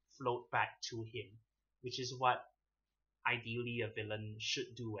 Everything flowed back to him, which is what ideally a villain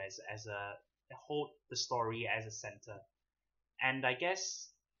should do, as a hold the story as a center. And I guess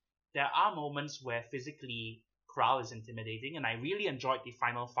there are moments where physically Krall is intimidating, and I really enjoyed the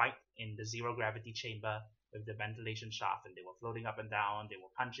final fight in the zero gravity chamber with the ventilation shaft, and they were floating up and down, they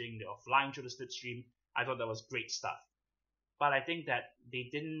were punching, they were flying through the slipstream. I thought that was great stuff. But I think that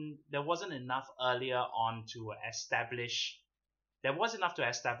there wasn't enough earlier on to establish, there was enough to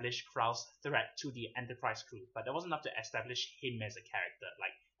establish Krall's threat to the Enterprise crew, but there wasn't enough to establish him as a character.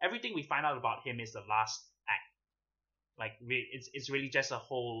 Like, everything we find out about him is the last act. Like, it's really just a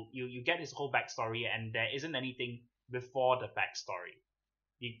whole, you get his whole backstory, and there isn't anything before the backstory.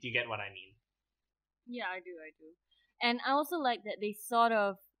 Do you get what I mean? Yeah, I do. And I also like that they sort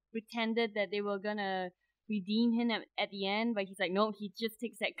of pretended that they were gonna redeem him at the end, but he's like, no, he just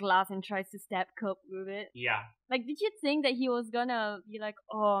takes that glass and tries to stab Kirk with it. Yeah. Like, did you think that he was gonna be like,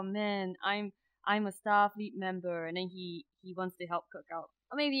 oh man, I'm a Starfleet member, and then he wants to help Kirk out?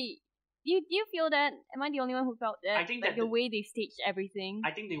 Or maybe do you feel that? Am I the only one who felt that? I think like that the way they staged everything.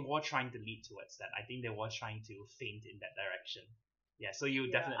 I think they were trying to lead towards that. I think they were trying to feint in that direction. Yeah, so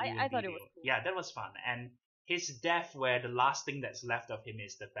you definitely. I thought it was cool. Yeah, that was fun. And his death, where the last thing that's left of him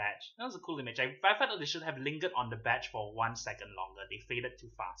is the badge. That was a cool image. I felt that they should have lingered on the badge for 1 second longer. They faded too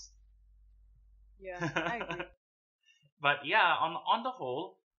fast. Yeah, I agree. But yeah, on the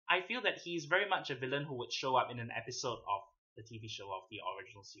whole, I feel that he's very much a villain who would show up in an episode of the TV show of the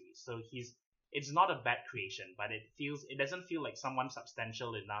original series. So it's not a bad creation, but it doesn't feel like someone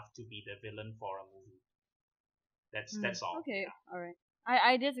substantial enough to be the villain for a movie. That's all. Okay, yeah. Alright.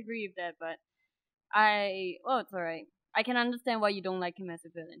 I disagree with that, but it's alright. I can understand why you don't like him as a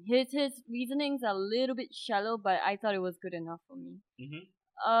villain. His reasonings are a little bit shallow, but I thought it was good enough for me.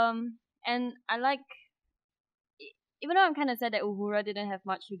 Mm-hmm. And I like, even though I'm kind of sad that Uhura didn't have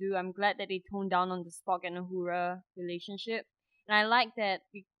much to do, I'm glad that they toned down on the Spock and Uhura relationship. And I like that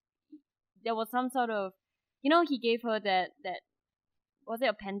there was some sort of, he gave her that was it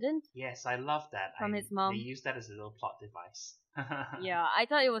a pendant? Yes, I love that. From his mom. They used that as a little plot device. Yeah, I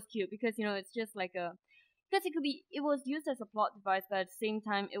thought it was cute because it's just like because it was used as a plot device, but at the same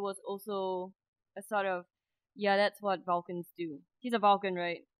time it was also a sort of, that's what Vulcans do. He's a Vulcan,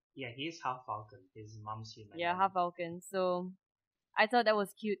 right? Yeah, he is half Vulcan. His mom's human. Yeah, half Vulcan. So I thought that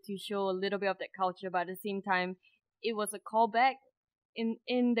was cute to show a little bit of that culture, but at the same time, it was a callback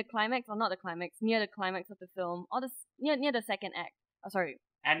in the climax, or not the climax, near the climax of the film, or near the second act. Oh, sorry,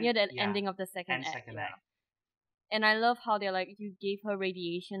 near the ending of the second act. And I love how they're like, you gave her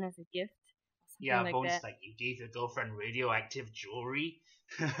radiation as a gift. Yeah, Bones like, you gave your girlfriend radioactive jewelry,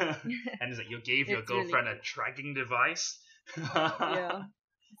 and it's like, you gave your girlfriend really a tracking device. Yeah.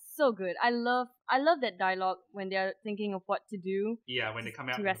 So good. I love that dialogue when they're thinking of what to do. Yeah, when they come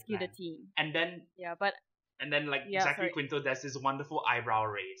out to rescue the team. And then Zachary Quinto does this wonderful eyebrow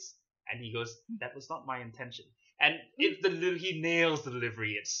raise, and he goes, "That was not my intention." And he nails the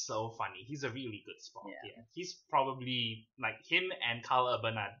delivery. It's so funny. He's a really good Spock. Yeah. He's probably, like, him and Karl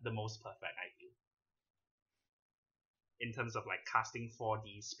Urban are the most perfect, I feel, in terms of like casting for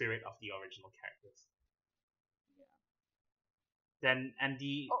the spirit of the original characters. Then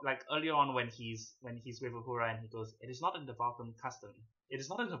like earlier on when he's with Uhura and he goes, it is not in the Vulcan custom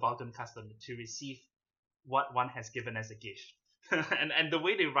to receive what one has given as a gift. and the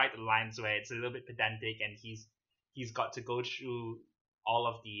way they write the lines where it's a little bit pedantic, and he's got to go through all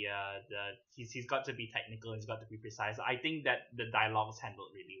of he's got to be technical, he's got to be precise. I think that the dialogue's handled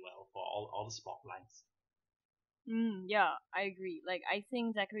really well for all the Spock lines. Yeah, I agree. Like, I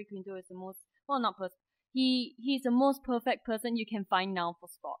think Zachary Quinto is the most, he's the most perfect person you can find now for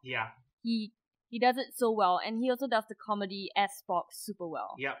Spock. Yeah. He does it so well, and he also does the comedy as Spock super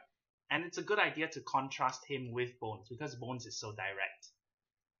well. Yep. And it's a good idea to contrast him with Bones, because Bones is so direct.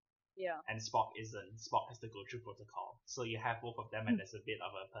 Yeah. And Spock isn't. Spock has to go through protocol. So you have both of them, and there's a bit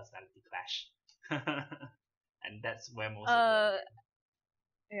of a personality clash. And that's where most of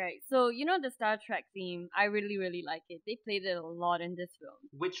it. Right. So the Star Trek theme, I really, really like it. They played it a lot in this film.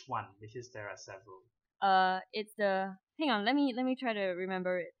 Which one? Because there are several. It's the, hang on, let me try to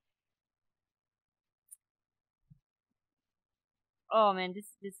remember it. Oh man, this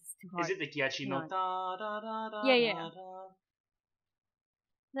is too hard. Is it the Giacchino? Yeah.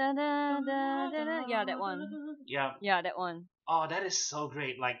 Da, da, da, da, da. Yeah, that one. Yeah, that one. Oh, that is so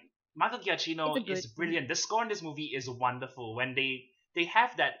great. Like, Michael Giacchino is brilliant. The score in this movie is wonderful. When they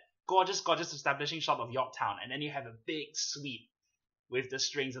have that gorgeous establishing shot of Yorktown, and then you have a big sweep with the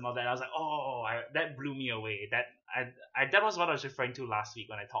strings and all that. I was like, that blew me away. That was what I was referring to last week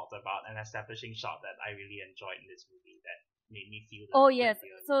when I talked about an establishing shot that I really enjoyed in this movie that made me feel. Yes.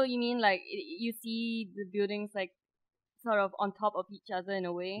 So you mean like you see the buildings like sort of on top of each other in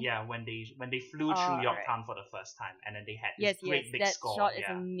a way. Yeah, when they flew through Alright. Yorktown for the first time, and then they had this Yes, great big that score. shot is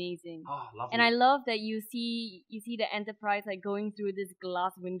Yeah. amazing. Oh, lovely. And I love that you see the Enterprise like going through this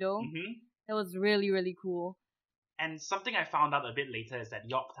glass window. Hmm. That was really, really cool. And something I found out a bit later is that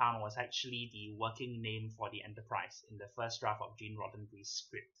Yorktown was actually the working name for the Enterprise in the first draft of Gene Roddenberry's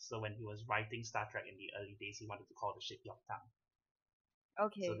script. So when he was writing Star Trek in the early days, he wanted to call the ship Yorktown.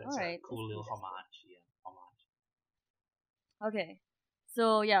 Okay, So that's alright. a cool little That's homage. Yeah, homage. Okay.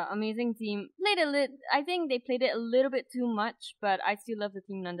 So yeah, amazing theme. I think they played it a little bit too much, but I still love the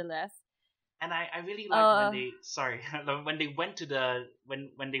theme nonetheless. And I really liked when they when they went to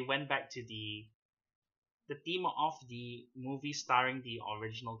when they went back to the theme of the movie starring the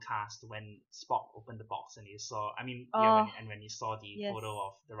original cast when Spock opened the box and he saw when he saw the yes. photo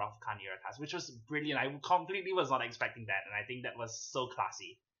of the Ralph Carnera cast, which was brilliant. I completely was not expecting that, and I think that was so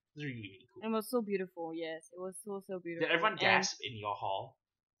classy. It was really, really cool. It was so beautiful, yes. It was so beautiful. Did everyone gasp in your hall?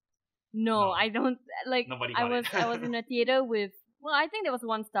 No, I don't like Nobody I got was it. I was in a theater with I think there was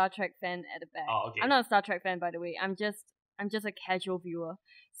one Star Trek fan at the back. Oh, okay. I'm not a Star Trek fan, by the way. I'm just a casual viewer.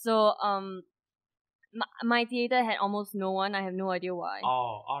 So my theater had almost no one. I have no idea why.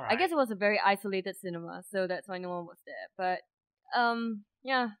 Oh, all right. I guess it was a very isolated cinema, so that's why no one was there. But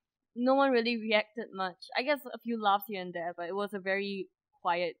yeah, no one really reacted much. I guess a few laughs here and there, but it was a very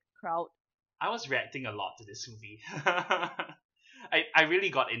quiet crowd. I was reacting a lot to this movie. I really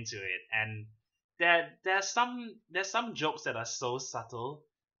got into it, and there's some jokes that are so subtle.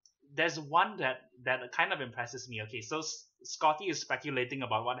 There's one that kind of impresses me. Okay, so Scotty is speculating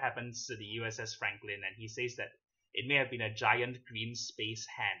about what happens to the USS Franklin, and he says that it may have been a giant green space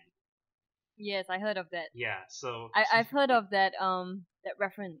hand. Yes, I heard of that. Yeah, so I've heard of that that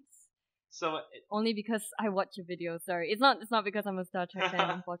reference. So only because I watch a video. Sorry, it's not because I'm a Star Trek fan,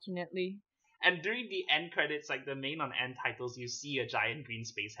 unfortunately. And during the end credits, like the main on end titles, you see a giant green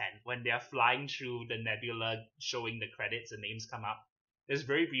space hand when they are flying through the nebula, showing the credits and names come up. There's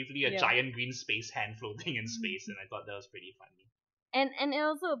very briefly a giant green space hand floating in space, and I thought that was pretty funny. And it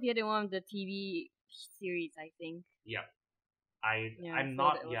also appeared in one of the TV series, I think. Yep. I'm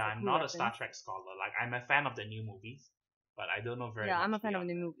not a Star Trek scholar. Like, I'm a fan of the new movies, but I don't know very much. Yeah, I'm a fan of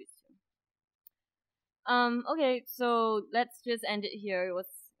the new movies too. Okay, so let's just end it here. It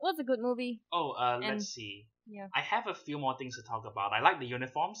was a good movie. Let's see. Yeah. I have a few more things to talk about. I like the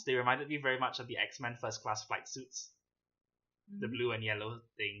uniforms. They reminded me very much of the X-Men First Class flight suits. The blue and yellow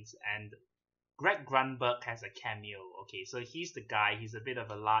things. And Greg Grunberg has a cameo. Okay, so he's the guy. He's a bit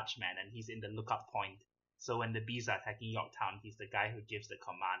of a large man, and he's in the lookout point. So when the bees are attacking Yorktown, he's the guy who gives the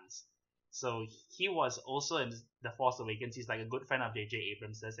commands. So he was also in The Force Awakens. He's like a good friend of J.J.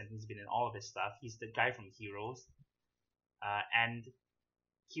 Abrams's, and he's been in all of his stuff. He's the guy from Heroes. And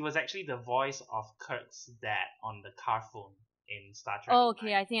he was actually the voice of Kirk's dad on the car phone in Star Trek. Oh,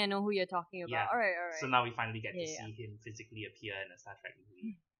 okay, I think I know who you're talking about. Yeah. Alright. So now we finally get to see him physically appear in a Star Trek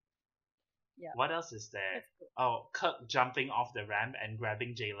movie. Yeah. What else is there? Cool. Oh, Kirk jumping off the ramp and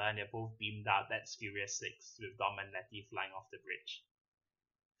grabbing Jayla, and they're both beamed out. That's Furious 6 with Dom and Letty flying off the bridge.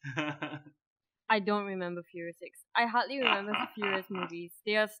 I don't remember Furious 6. I hardly remember the Furious movies.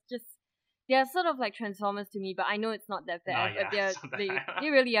 They are sort of like Transformers to me, but I know it's not that bad. But they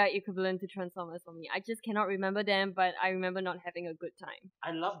really are equivalent to Transformers for me. I just cannot remember them, but I remember not having a good time.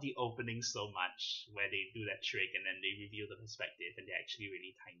 I love the opening so much, where they do that trick and then they reveal the perspective, and they're actually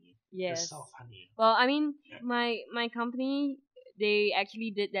really tiny. Yes. It's so funny. Well, I mean, my company, they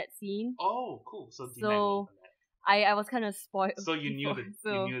actually did that scene. Oh, cool. So I was kind of spoiled. So you knew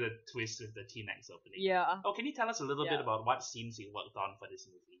the twist with the T-Nex opening. Yeah. Oh, can you tell us a little bit about what scenes you worked on for this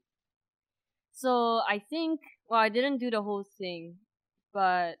movie? So I think, I didn't do the whole thing,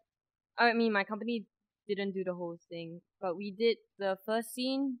 but I mean, my company didn't do the whole thing, but we did the first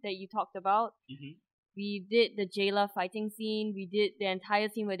scene that you talked about. Mm-hmm. We did the Jayla fighting scene. We did the entire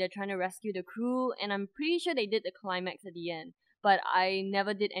scene where they're trying to rescue the crew, and I'm pretty sure they did the climax at the end, but I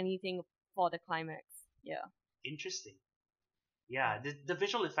never did anything for the climax. Yeah. Interesting. Yeah, the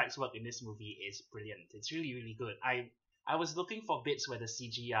visual effects work in this movie is brilliant. It's really, really good. I was looking for bits where the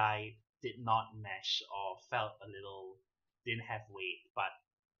CGI did not mesh or didn't have weight, but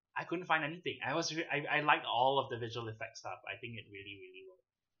I couldn't find anything. I liked all of the visual effects stuff. I think it really, really worked.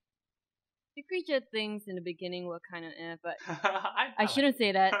 The creature things in the beginning were kind of but I shouldn't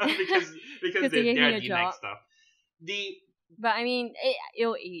say that because they're the next stuff. But I mean,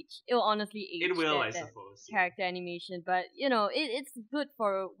 it'll age. It'll honestly age. It will, I suppose. Character animation, but it's good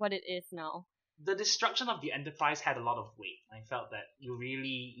for what it is now. The destruction of the Enterprise had a lot of weight. I felt that you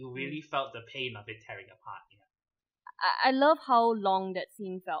really felt the pain of it tearing apart. Yeah. I love how long that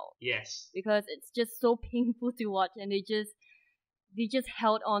scene felt Yes. because it's just so painful to watch, and they just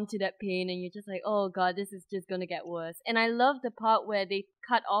held on to that pain, and you're just like, oh god, this is just gonna get worse. And I love the part where they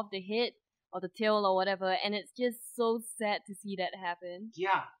cut off the head or the tail or whatever, and it's just so sad to see that happen.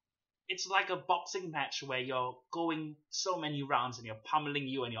 Yeah. It's like a boxing match where you're going so many rounds and you're pummeling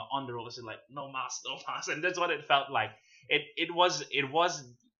you and you're on the ropes and like no mask, no mask, and that's what it felt like. It was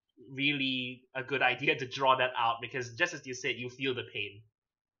really a good idea to draw that out because just as you said, you feel the pain.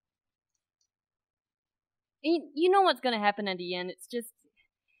 You know what's gonna happen at the end. It's just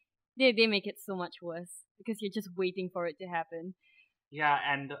they make it so much worse because you're just waiting for it to happen. Yeah,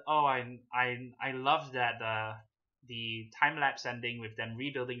 and oh, I love that the time lapse ending with them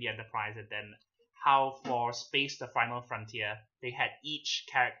rebuilding the Enterprise, and then how for Space: The Final Frontier they had each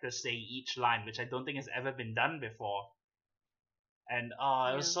character say each line, which I don't think has ever been done before. And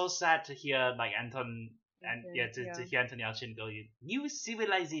it was Yeah. so sad to hear like Anton and Okay, yeah yeah. to hear Anton Yelchin go new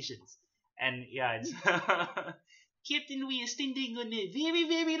civilizations, and yeah it's Captain, we are standing on a very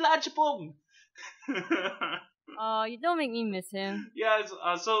very large bomb. Oh, you don't make me miss him. Yeah, so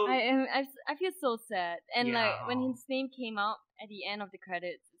I feel so sad. And like yeah. when his name came out at the end of the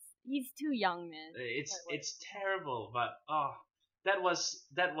credits, he's too young, man. It's terrible, but that was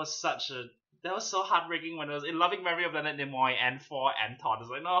so heartbreaking when it was in loving memory of Leonard Nimoy and for Anton. It's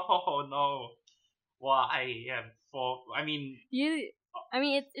like no, why? Yeah, for I mean, I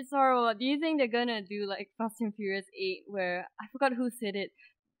mean, it's horrible. Do you think they're gonna do like Fast and Furious 8, where I forgot who said it?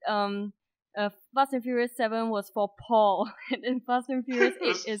 Um, Fast and Furious 7 was for Paul, and then Fast and Furious 8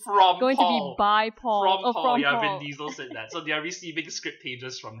 it's is from going Paul. to be by Paul. From or Paul, from yeah, Paul. Vin Diesel said that. So they are receiving script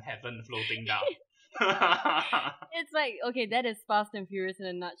pages from heaven floating down. It's like, okay, that is Fast and Furious in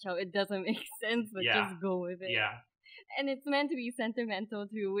a nutshell. It doesn't make sense, but Yeah. just go with it. Yeah. And it's meant to be sentimental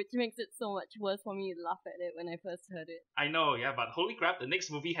too, which makes it so much worse for me to laugh at it when I first heard it. I know, yeah, but holy crap, the next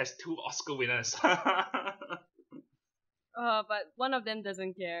movie has 2 Oscar winners. But one of them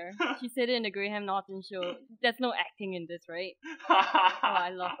doesn't care. She said it in the Graham Norton show. There's no acting in this, right? Oh, I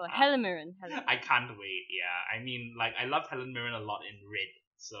love her. Helen Mirren. I can't wait, yeah. I mean, like, I loved Helen Mirren a lot in Red,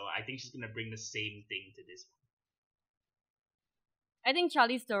 so I think she's gonna bring the same thing to this one. I think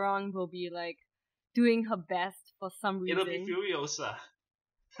Charlize Theron will be like doing her best for some reason. It'll be Furiosa.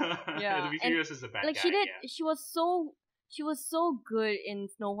 Yeah, It'll be and, Furiosa as the bad like guy, she did. yeah. She was so good in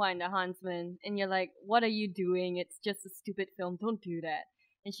Snow White and the Huntsman, and you're like, what are you doing? It's just a stupid film. Don't do that.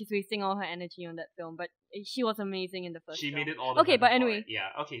 And she's wasting all her energy on that film, but she was amazing in the first. She film. made it all the Okay, better but for anyway. it. Yeah,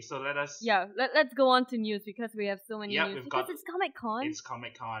 okay, so let us. Yeah, let's go on to news because we have so many Yeah, news. we've Because got- it's Comic Con. It's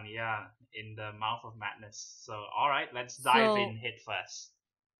Comic Con, yeah, in the mouth of madness. So, alright, let's dive So- in head first.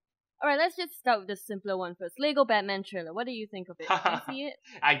 Alright, let's just start with the simpler one first. Lego Batman trailer. What do you think of it? Did you see it?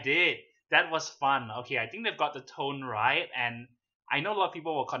 I did. That was fun. Okay, I think they've got the tone right, and I know a lot of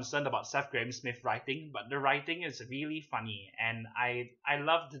people were concerned about Seth Grahame-Smith writing, but the writing is really funny, and I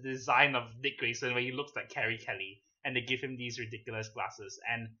love the design of Dick Grayson where he looks like Carrie Kelly, and they give him these ridiculous glasses,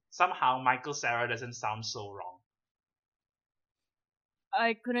 and somehow Michael Cera doesn't sound so wrong,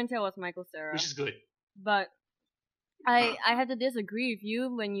 I couldn't tell it was Michael Cera. which is good. But I have to disagree with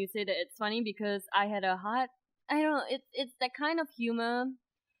you when you say that it's funny because I had a hard I don't know, it's that kind of humor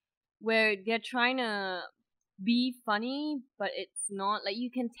where they're trying to be funny but it's not, like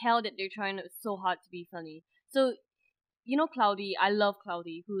you can tell that they're trying so hard to be funny. So you know Cloudy, I love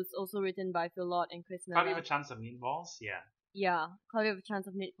Cloudy, who's also written by Phil Lord and Chris Probably Miller. have a chance of meatballs, yeah. Yeah, Cloudy with a Chance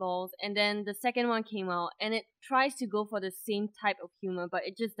of Meatballs. And then the second one came out and it tries to go for the same type of humor but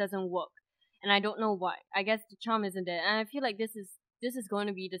it just doesn't work. And I don't know why. I guess the charm isn't there. And I feel like this is going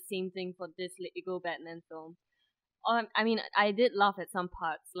to be the same thing for this Lego Batman film. I mean, I did laugh at some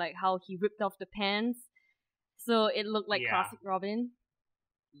parts, like how he ripped off the pants, so it looked like Yeah. classic Robin.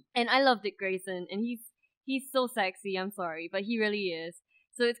 And I love Dick Grayson, and he's so sexy. I'm sorry, but he really is.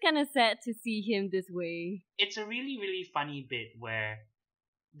 So it's kind of sad to see him this way. It's a really, really funny bit where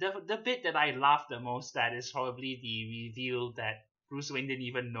the bit that I laughed the most at is probably the reveal that Bruce Wayne didn't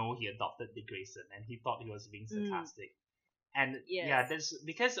even know he adopted Dick Grayson and he thought he was being sarcastic. And Yes. yeah, that's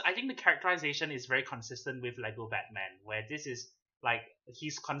because I think the characterization is very consistent with Lego Batman, where this is like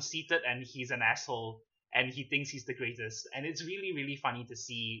he's conceited and he's an asshole and he thinks he's the greatest. And it's really, really funny to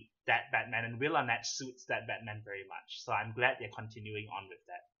see that Batman, and Will Arnett suits that Batman very much. So I'm glad they're continuing on with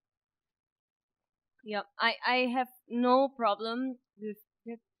that. Yep, I have no problem with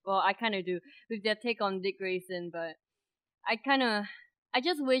it. Well, I kind of do with their take on Dick Grayson, but I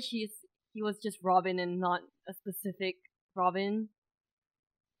just wish he was just Robin and not a specific Robin.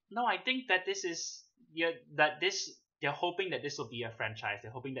 No, I think that this they're hoping that this will be a franchise.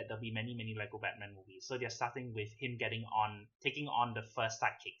 They're hoping that there'll be many, many Lego Batman movies. So they're starting with him taking on the first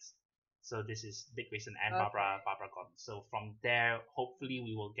sidekicks. So this is Dick Grayson and Okay. Barbara Gordon. So from there, hopefully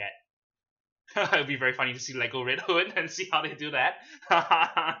we will get. It'd be very funny to see Lego Red Hood and see how they do that.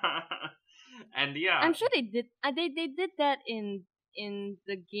 And yeah, I'm sure they did. They did that in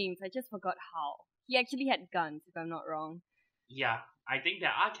the games. I just forgot how. He actually had guns, if I'm not wrong. yeah, I think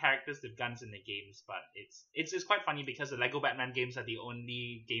there are characters with guns in the games, but it's quite funny because the Lego Batman games are the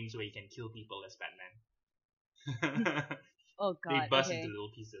only games where you can kill people as Batman. Oh They God. burst Okay. into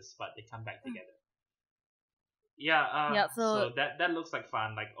little pieces, but they come back together. Yeah, Yeah. so So that looks like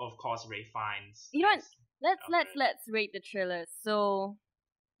fun. Like, of course, Ray Fiennes you know what? as Let's Alfred. let's rate the trailers. So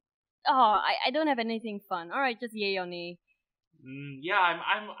I don't have anything fun. All right, just yay or nay. Yeah,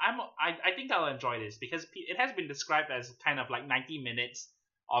 I think I'll enjoy this because it has been described as kind of like 90 minutes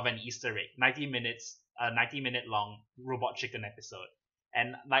of an Easter egg, 90 minutes, 90-minute long Robot Chicken episode,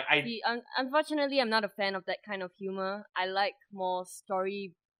 and like See, unfortunately, I'm not a fan of that kind of humor. I like more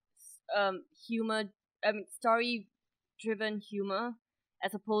humor, story-driven humor,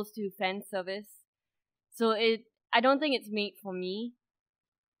 as opposed to fan service. So I don't think it's made for me.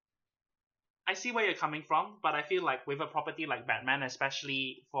 I see where you're coming from, but I feel like with a property like Batman,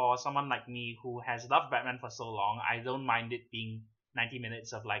 especially for someone like me who has loved Batman for so long, I don't mind it being 90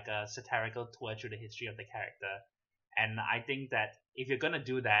 minutes of like a satirical tour through the history of the character. And I think that if you're gonna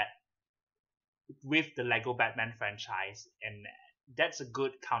do that with the Lego Batman franchise, and that's a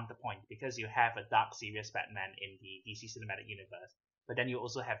good counterpoint because you have a dark, serious Batman in the DC Cinematic Universe, but then you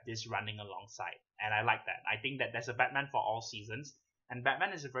also have this running alongside, and I like that. I think that there's a Batman for all seasons, and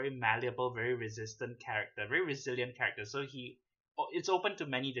Batman is a very malleable, very resistant character, very resilient character. So it's open to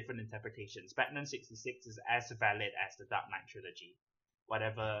many different interpretations. Batman 66 is as valid as the Dark Knight trilogy,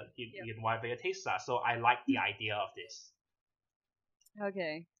 whatever whatever your tastes are. So I like the idea of this.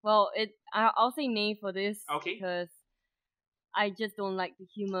 Okay. Well, I'll say nay for this Okay. because I just don't like the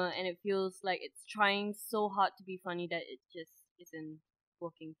humor, and it feels like it's trying so hard to be funny that it just isn't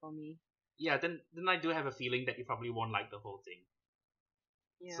working for me. Yeah, then I do have a feeling that you probably won't like the whole thing.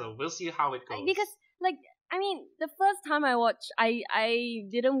 Yeah. So we'll see how it goes. Because like I mean, the first time I watched, I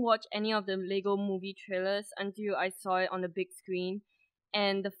didn't watch any of the Lego movie trailers until I saw it on the big screen.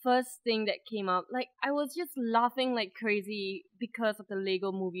 And the first thing that came up, like I was just laughing like crazy because of the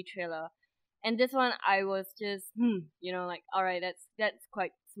Lego movie trailer. And this one I was just like all right, that's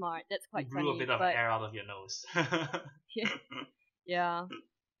quite smart. That's you quite blew a funny. bit of But air out of your nose. yeah.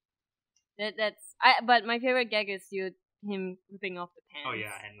 But my favorite gag is still him ripping off the pants. Oh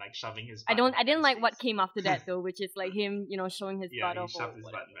yeah, and like shoving his. I didn't like what face. came after that though, which is like him, showing his Yeah, butt he off or shoved his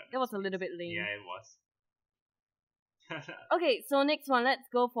whatever. butt in Batman's That was a little face. bit lame. Yeah, it was. Okay, so next one, let's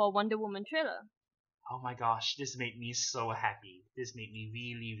go for Wonder Woman trailer. Oh my gosh, this made me so happy. This made me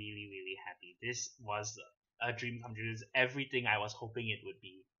really, really, really happy. This was a dream come true. This is everything I was hoping it would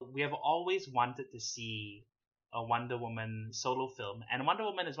be. We have always wanted to see a Wonder Woman solo film, and Wonder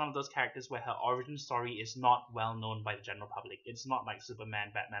Woman is one of those characters where her origin story is not well known by the general public. It's not like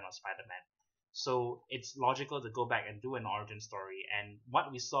Superman, Batman, or Spider-Man. So it's logical to go back and do an origin story. And what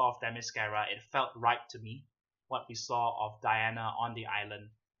we saw of Themyscira, it felt right to me. What we saw of Diana on the island,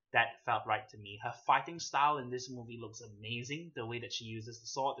 that felt right to me. Her fighting style in this movie looks amazing. The way that she uses the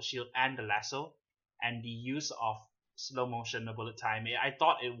sword, the shield, and the lasso, and the use of slow motion, the bullet time. I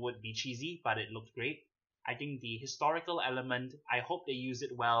thought it would be cheesy, but it looked great. I think the historical element, I hope they use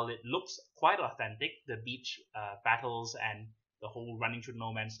it well. It looks quite authentic. The beach battles and the whole running through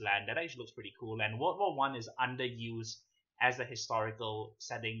no man's land, that actually looks pretty cool. And World War One is underused as a historical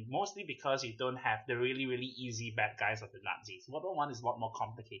setting, mostly because you don't have the really, really easy bad guys of the Nazis. World War One is a lot more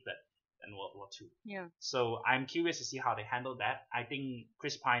complicated than World War Two. Yeah. So I'm curious to see how they handle that. I think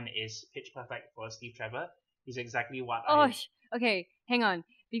Chris Pine is pitch perfect for Steve Trevor. He's exactly what okay, hang on.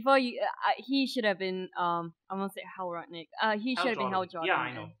 Before he should have been I won't say Hal Rudnick. He should have been Hal Jordan. Yeah,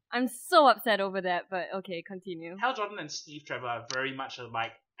 I know. I'm so upset over that, but okay, continue. Hal Jordan and Steve Trevor are very much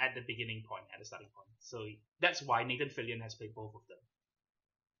alike at the beginning point, at the starting point. So that's why Nathan Fillion has played both of them.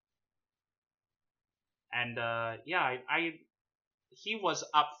 And he was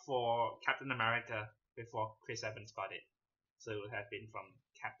up for Captain America before Chris Evans got it. So it would have been from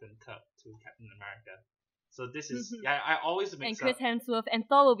Captain Kirk to Captain America. So this is I always mix and Chris up. Hemsworth and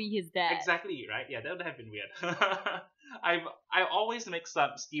Thor will be his dad. Exactly, right? Yeah, that would have been weird. I always mix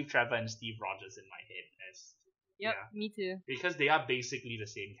up Steve Trevor and Steve Rogers in my head as Yep, me too. because they are basically the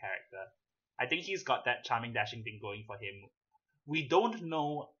same character. I think he's got that charming, dashing thing going for him. We don't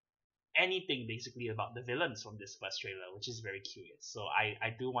know anything basically about the villains from this first trailer, which is very curious. So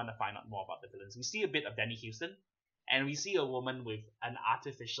I do want to find out more about the villains. We see a bit of Danny Houston, and we see a woman with an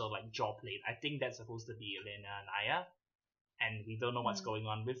artificial like jaw plate. I think that's supposed to be Elena and Aya, and we don't know what's Mm. going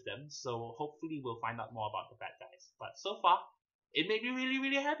on with them. So hopefully we'll find out more about the bad guys. But so far, it made me really,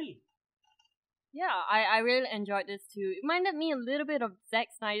 really happy. Yeah, I really enjoyed this too. It reminded me a little bit of Zack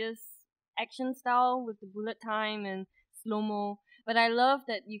Snyder's action style with the bullet time and slow mo. But I love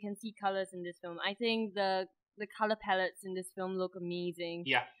that you can see colors in this film. I think the color palettes in this film look amazing.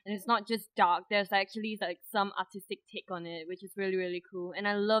 Yeah, And it's not just dark. There's actually like some artistic take on it, which is really really cool. And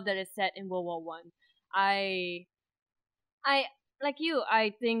I love that it's set in World War I. I like you.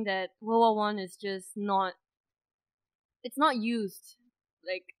 I think that World War I is just not. It's not used.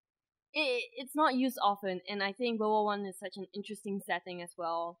 Like it's not used often, and I think World War I is such an interesting setting as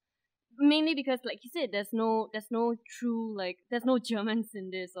well. Mainly because, like you said, there's no true like there's no Germans in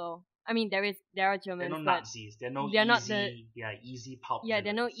this, or I mean there are they're Germans, no but Nazis. They're no they're not the easy pulp yeah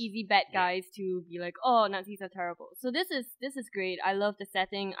they're no villains. easy bad Yeah. guys to be like, oh, Nazis are terrible. So this is great. I love the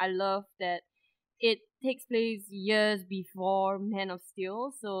setting. I love that it takes place years before Man of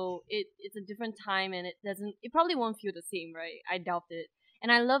Steel, so it's a different time, and it probably won't feel the same, right? I doubt it.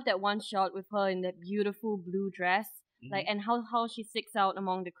 And I love that one shot with her in that beautiful blue dress, like, Mhm. and how she sticks out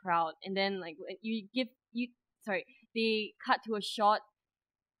among the crowd, and then like when they cut to a shot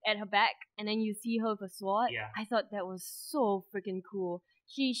at her back, and then you see her with a sword. Yeah. I thought that was so freaking cool.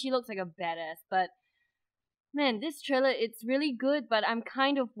 She looks like a badass, but man, this trailer, it's really good, but I'm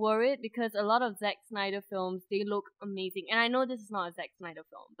kind of worried because a lot of Zack Snyder films, they look amazing. And I know this is not a Zack Snyder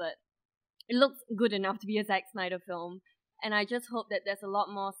film, but it looks good enough to be a Zack Snyder film. And I just hope that there's a lot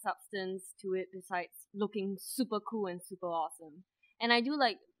more substance to it besides looking super cool and super awesome. And I do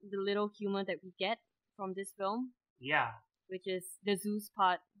like the little humor that we get from this film, Yeah. which is the Zeus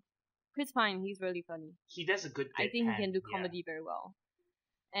part. Chris Pine, he's really funny. He does a good I think he deadpan. can do Yeah. comedy very well.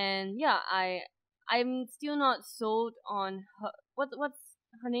 And yeah, I'm still not sold on her. What's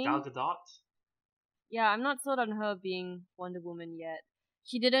her name? Gal Gadot. Yeah, I'm not sold on her being Wonder Woman yet.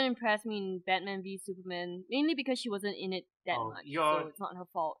 She didn't impress me in Batman v Superman, mainly because she wasn't in it that Oh, much. you're So it's not her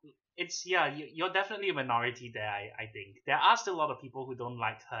fault. it's yeah, you're definitely a minority there. I think there are still a lot of people who don't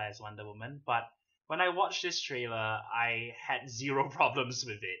like her as Wonder Woman, but when I watched this trailer, I had zero problems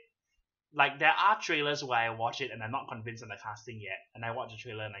with it. Like there are trailers where I watch it and I'm not convinced on the casting yet, and I watch the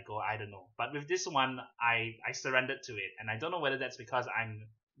trailer and I go, I don't know. But with this one, I surrendered to it, and I don't know whether that's because I'm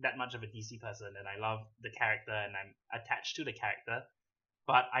that much of a DC person and I love the character and I'm attached to the character.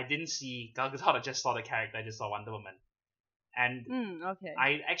 But I didn't see Gal Gadot. I just saw the character. I just saw Wonder Woman, and Okay.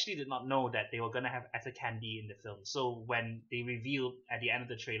 I actually did not know that they were gonna have Etta Candy in the film. So when they revealed at the end of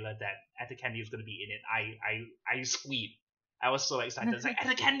the trailer that Etta Candy was gonna be in it, I squeaked. I was so excited. It's like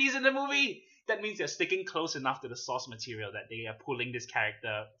Etta Candy's in the movie. That means they're sticking close enough to the source material that they are pulling this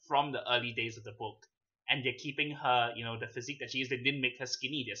character from the early days of the book, and they're keeping her, the physique that she is. They didn't make her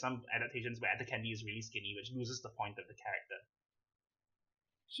skinny. There's some adaptations where Etta Candy is really skinny, which loses the point of the character.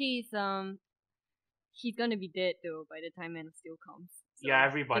 She's gonna be dead though by the time Man of Steel comes. So Yeah,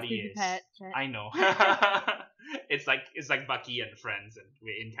 just everybody be is. prepared, chat. I know. it's like Bucky and friends, and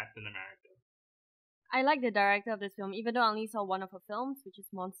we're in Captain America. I like the director of this film, even though I only saw one of her films, which is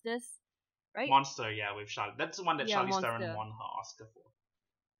Monsters, right? Monster, yeah, with Charlie. That's the one that Yeah, Charlize Theron Monster. won her Oscar for.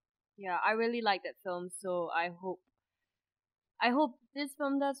 Yeah, I really like that film, so I hope this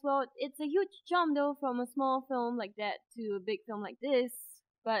film does well. It's a huge jump though from a small film like that to a big film like this.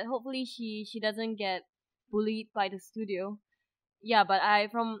 But hopefully she doesn't get bullied by the studio. Yeah, but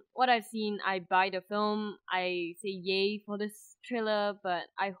from what I've seen, I buy the film. I say yay for this trailer, but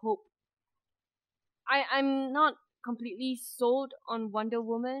I hope I'm not completely sold on Wonder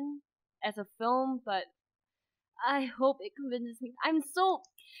Woman as a film, but I hope it convinces me.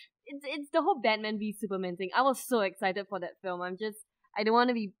 It's the whole Batman v Superman thing. I was so excited for that film. I don't want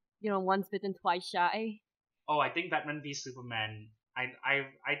to be once bitten twice shy. Oh, I think Batman v Superman.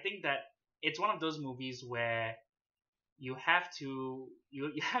 I think that it's one of those movies where you have to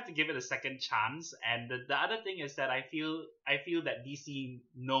give it a second chance. And the other thing is that I feel that DC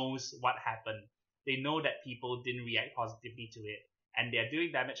knows what happened. They know that people didn't react positively to it, and they're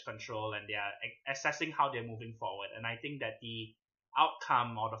doing damage control, and they're assessing how they're moving forward. And I think that the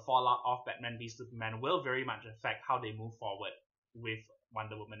outcome or the fallout of Batman v Superman will very much affect how they move forward with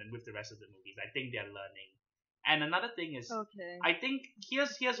Wonder Woman and with the rest of the movies. I think they're learning. And another thing is, Okay. I think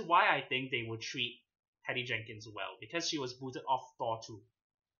here's why I think they will treat Patty Jenkins well, because she was booted off Thor 2.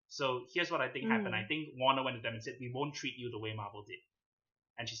 So here's what I think happened. I think Warner went to them and said, "We won't treat you the way Marvel did,"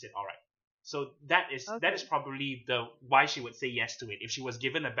 and she said, "All right." So that is Okay. probably the why she would say yes to it, if she was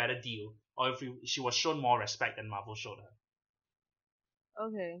given a better deal, or if she was shown more respect than Marvel showed her.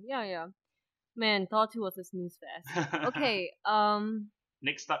 Okay. Yeah, yeah. Man, Thor 2 was a snooze fest. Okay,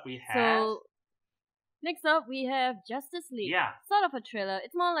 Next up we have so next up we have Justice League. yeah, Sort of a trailer.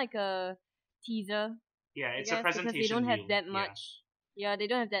 It's more like a teaser, yeah, I it's a guess, because they presentation don't have reel. that Yeah. much. Yeah, they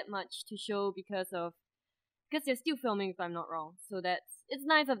don't have that much to show because they're still filming, if I'm not wrong. So it's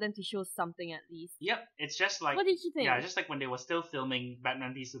nice of them to show something at least. Yep, it's just like What did you think? yeah, just like when they were still filming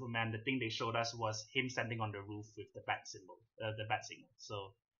Batman v Superman, the thing they showed us was him standing on the roof with the bat symbol, the bat signal.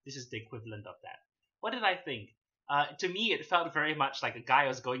 So this is the equivalent of that. What did I think? To me, it felt very much like a guy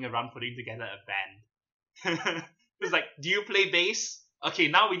was going around putting together a band. It was like, do you play bass? Okay,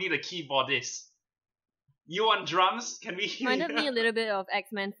 now we need a keyboardist. You on drums? Can we hear Reminded you? me a little bit of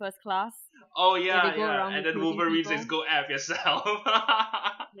X-Men First Class. Oh where yeah, they go yeah. around And then recruiting Wolverine people. says, "Go f yourself."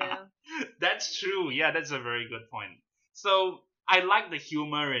 Yeah. That's true. Yeah, that's a very good point. So I like the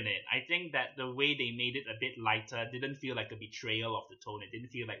humor in it. I think that the way they made it a bit lighter didn't feel like a betrayal of the tone. It didn't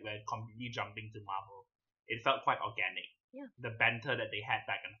feel like we're completely jumping to Marvel. It felt quite organic. Yeah. The banter that they had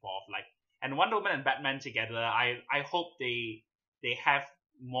back and forth, like, and Wonder Woman and Batman together. I hope they have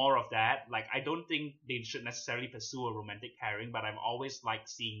more of that. Like, I don't think they should necessarily pursue a romantic pairing, but I've always liked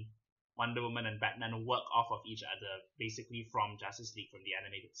seeing Wonder Woman and Batman work off of each other, basically from Justice League, from the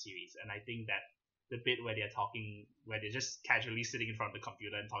animated series. And I think that the bit where they're talking, where they're just casually sitting in front of the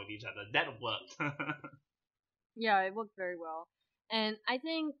computer and talking to each other, that worked. Yeah, it worked very well. And I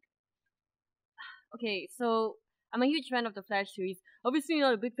think, okay, so I'm a huge fan of the Flash series. Obviously,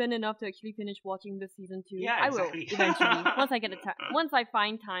 not a big fan enough to actually finish watching the season 2. Yeah, I exactly. will eventually once I get once I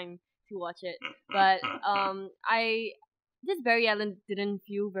find time to watch it. But I this Barry Allen didn't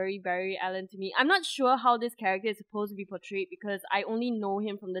feel very Barry Allen to me. I'm not sure how this character is supposed to be portrayed because I only know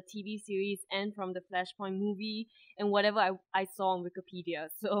him from the TV series and from the Flashpoint movie and whatever I saw on Wikipedia.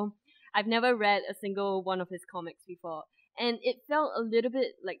 So I've never read a single one of his comics before. And it felt a little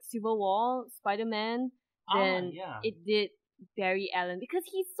bit like Civil War, Spider-Man, than yeah. it did Barry Allen because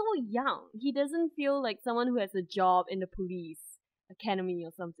he's so young. He doesn't feel like someone who has a job in the police academy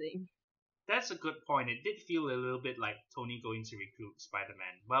or something. That's a good point. It did feel a little bit like Tony going to recruit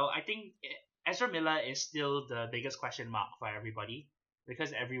Spider-Man. Well, I think Ezra Miller is still the biggest question mark for everybody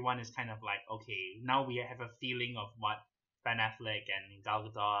because everyone is kind of like, okay, now we have a feeling of what Ben Affleck and Gal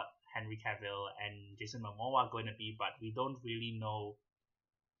Gadot, Henry Cavill, and Jason Momoa are going to be, but we don't really know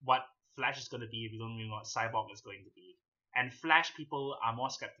what Flash is going to be. We don't really know what Cyborg is going to be. And Flash people are more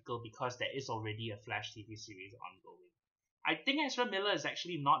skeptical because there is already a Flash TV series ongoing. I think Ezra Miller is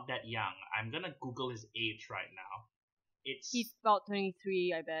actually not that young. I'm gonna Google his age right now. He's about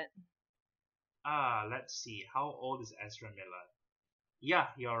 23, I bet. Let's see. How old is Ezra Miller? Yeah,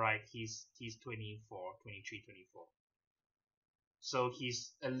 you're right. He's 24, 23, 24. So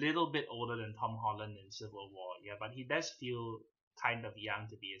he's a little bit older than Tom Holland in Civil War. Yeah, but he does feel kind of young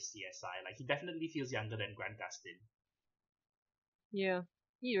to be a CSI. Like, he definitely feels younger than Grant Gustin. Yeah,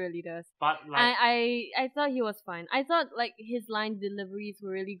 he really does. But like, I thought he was fine. I thought like his line deliveries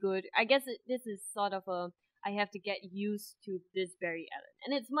were really good. I guess this is sort of a I have to get used to this Barry Allen,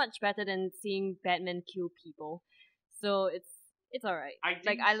 and it's much better than seeing Batman kill people. So it's alright.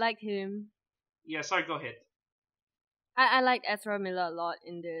 Like I like him. Yeah, sorry. Go ahead. I like Ezra Miller a lot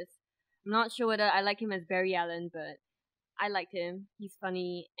in this. I'm not sure whether I like him as Barry Allen, but I liked him. He's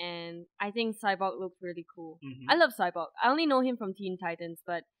funny, and I think Cyborg looks really cool. Mm-hmm. I love Cyborg. I only know him from Teen Titans,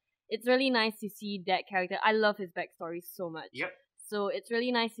 but it's really nice to see that character. I love his backstory so much. Yep. So it's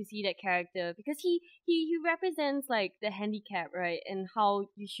really nice to see that character because he represents like the handicap, right? And how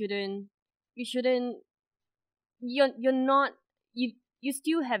you're not you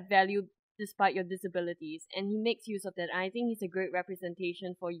still have value despite your disabilities, and he makes use of that. And I think he's a great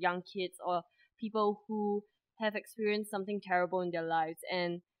representation for young kids or people who have experienced something terrible in their lives,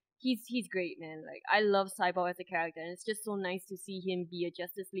 and he's great, man. Like I love Cyborg as a character, and it's just so nice to see him be a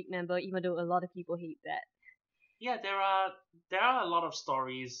Justice League member, even though a lot of people hate that. Yeah, there are a lot of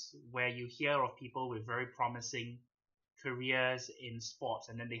stories where you hear of people with very promising careers in sports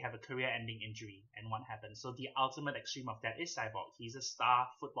and then they have a career-ending injury, and what happens? So the ultimate extreme of that is Cyborg. He's a star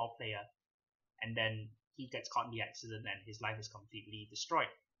football player, and then he gets caught in the accident and his life is completely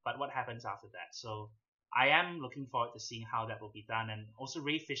destroyed. But what happens after that? So I am looking forward to seeing how that will be done. And also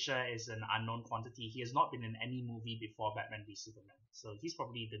Ray Fisher is an unknown quantity. He has not been in any movie before Batman v Superman, so he's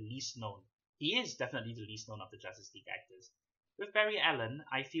probably the least known. He is definitely the least known of the Justice League actors. With Barry Allen,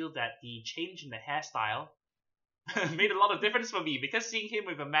 I feel that the change in the hairstyle made a lot of difference for me, because seeing him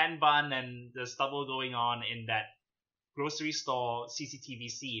with a man bun and the stubble going on in that grocery store CCTV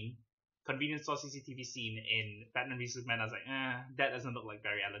scene, convenience store CCTV scene in Batman v Superman, I was like, that doesn't look like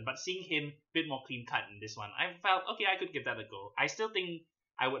Barry Allen. But seeing him a bit more clean cut in this one, I felt, okay, I could give that a go. I still think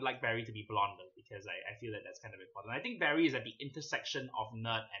I would like Barry to be blonder because I feel that that's kind of important. I think Barry is at the intersection of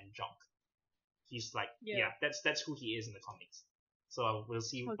nerd and jock. He's like, Yeah. yeah, that's who he is in the comics. So we'll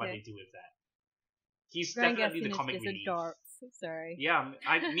see what Okay. they do with that. He's Grant definitely the Gustin is comic just a relief. dork. Sorry. Yeah,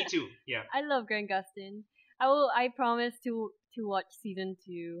 me too. Yeah. I love Grant Gustin. I promise to watch season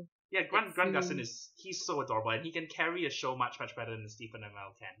 2. Yeah, Grant soon. Gustin he's so adorable and he can carry a show much better than Stephen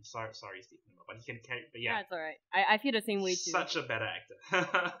Amell can. Sorry, Stephen Amell, but he can carry. But yeah, That's alright. I feel the same way too. Such a better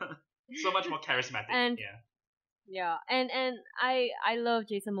actor. So much more charismatic. And yeah. Yeah, and I love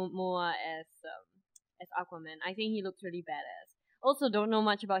Jason Momoa as Aquaman. I think he looks really badass. Also, don't know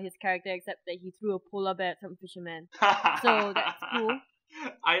much about his character except that he threw a polar bear at some fisherman. So that's cool.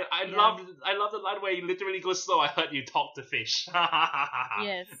 I love the line where he literally goes, "So I heard you talk to fish."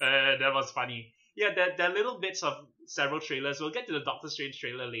 Yes. That was funny. Yeah, there are little bits of several trailers. We'll get to the Doctor Strange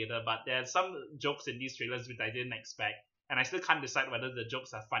trailer later, but there are some jokes in these trailers which I didn't expect, and I still can't decide whether the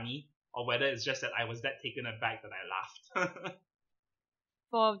jokes are funny or whether it's just that I was that taken aback that I laughed.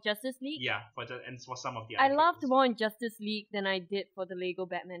 For Justice League? Yeah, and for some of the I other laughed trailers. more in Justice League than I did for the Lego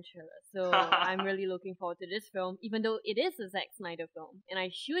Batman trailer. So I'm really looking forward to this film, even though it is a Zack Snyder film. And I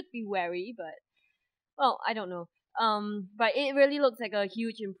should be wary, but well, I don't know. But it really looks like a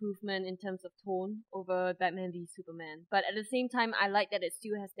huge improvement in terms of tone over Batman v Superman. But at the same time, I like that it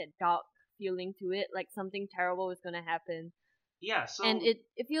still has that dark feeling to it, like something terrible is gonna happen. Yeah, so And it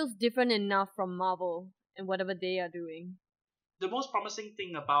feels different enough from Marvel and whatever they are doing. the most promising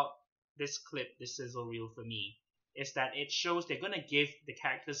thing about this clip, this sizzle reel for me, is that it shows they're gonna give the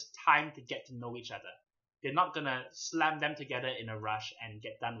characters time to get to know each other. They're not gonna slam them together in a rush and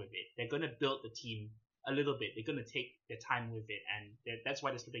get done with it. They're gonna build the team a little bit. They're gonna take their time with it, and that's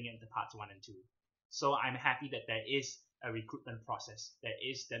why they're splitting it into parts 1 and 2. So I'm happy that there is a recruitment process. There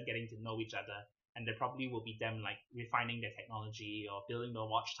is them getting to know each other, and there probably will be them like refining their technology or building the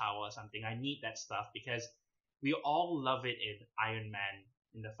watchtower or something. I need that stuff because we all love it in Iron Man,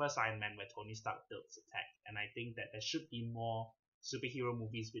 in the first Iron Man where Tony Stark builds a tech, and I think that there should be more superhero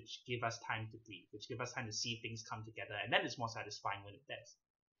movies which give us time to breathe, which give us time to see things come together, and then it's more satisfying when it does.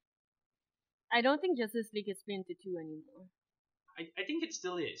 I don't think Justice League is split into 2 anymore. I think it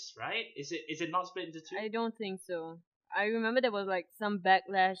still is, right? Is it not split into 2? I don't think so. I remember there was like some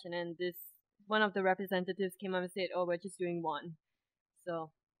backlash, and then one of the representatives came up and said, "Oh, we're just doing 1."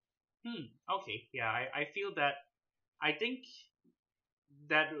 So Okay. Yeah, I feel that. I think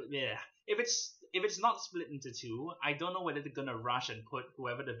that if it's not split into 2, I don't know whether they're gonna rush and put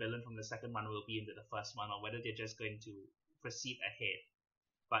whoever the villain from the second one will be into the first one, or whether they're just going to proceed ahead.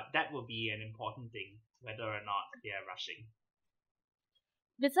 But that will be an important thing, whether or not they are rushing.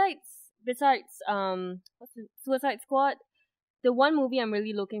 besides Suicide Squad, the one movie I'm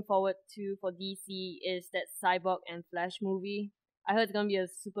really looking forward to for DC is that Cyborg and Flash movie. I heard it's gonna be a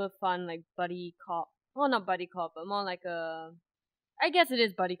super fun like buddy cop. Well, not buddy cop, but more like I guess it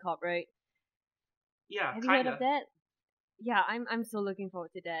is buddy cop, right? Yeah, Have you kinda. heard of that? Yeah, I'm so looking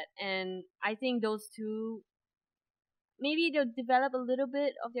forward to that, and I think those two maybe they'll develop a little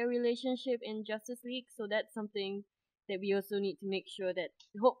bit of their relationship in Justice League, so that's something that we also need to make sure that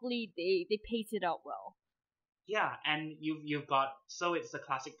hopefully they pace it out well. Yeah, and you've got, so it's the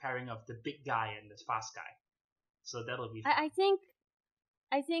classic pairing of the big guy and the fast guy. So that'll be fun.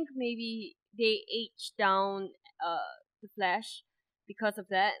 I think maybe they age down the Flash because of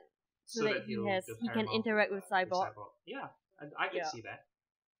that, so that he can interact with Cyborg. Yeah, I could Yeah. see that.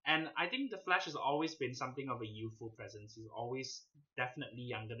 And I think the Flash has always been something of a youthful presence. He's always definitely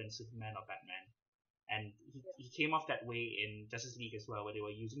younger than Superman or Batman. And he came off that way in Justice League as well, where they were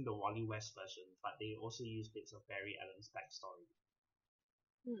using the Wally West version, but they also used bits of Barry Allen's backstory.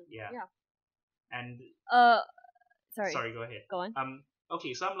 Yeah. And Sorry, go ahead. go on.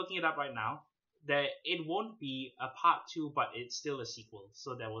 Okay, so I'm looking it up right now. It won't be a part 2, but it's still a sequel.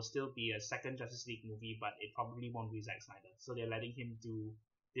 So there will still be a second Justice League movie, but it probably won't be Zack Snyder. So they're letting him do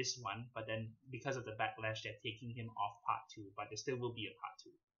this one, but then because of the backlash, they're taking him off part 2, but there still will be a part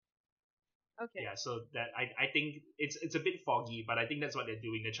 2. Okay. Yeah, so that I think it's a bit foggy, but I think that's what they're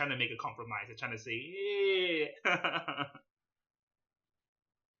doing. They're trying to make a compromise. They're trying to say, hey.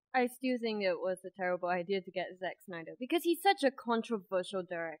 I still think it was a terrible idea to get Zack Snyder because he's such a controversial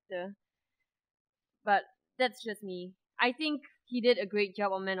director. But that's just me. I think he did a great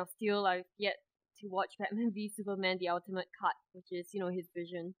job on Man of Steel. I've yet to watch Batman v Superman: The Ultimate Cut, which is his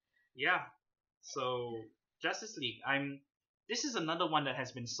vision. Yeah. So Justice League, this is another one that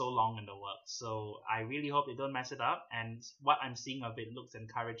has been so long in the works. So I really hope they don't mess it up. And what I'm seeing of it looks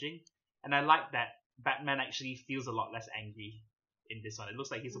encouraging. And I like that Batman actually feels a lot less angry in this one. It looks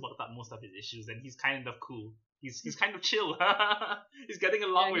like he's worked out most of his issues, and he's kind of cool. He's kind of chill. He's getting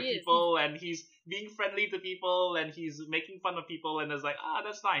along with he is. people, and he's being friendly to people, and he's making fun of people, and it's like,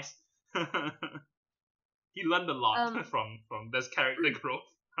 that's nice. He learned a lot from this character growth.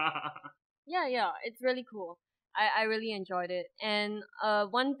 Yeah, it's really cool. I really enjoyed it. And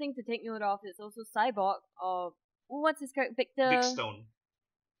one thing to take note of is also Cyborg, or what's his character? Big Stone.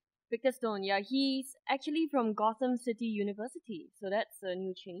 Victor Stone, yeah, he's actually from Gotham City University, so that's a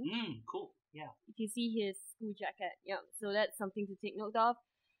new change. Cool, yeah. If you see his school jacket, yeah, so that's something to take note of.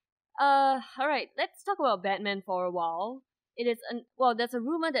 Alright, let's talk about Batman for a while. It is there's a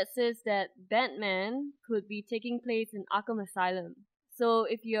rumor that says that Batman could be taking place in Arkham Asylum. So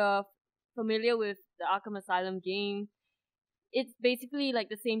if you're familiar with the Arkham Asylum game, it's basically like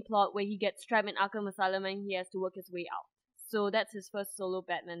the same plot where he gets trapped in Arkham Asylum and he has to work his way out. So that's his first solo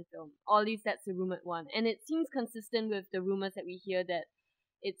Batman film. Or at least that's the rumored one. And it seems consistent with the rumors that we hear that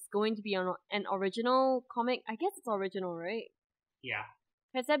it's going to be an original comic. I guess it's original, right? Yeah.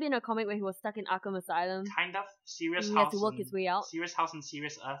 Has there been a comic where he was stuck in Arkham Asylum? Kind of. Serious He House. has to work his way out. Serious House and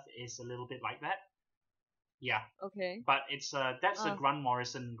Serious Earth is a little bit like that. Yeah. Okay. But it's that's a Grant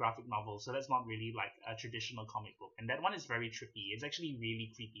Morrison graphic novel, so that's not really like a traditional comic book. And that one is very trippy. It's actually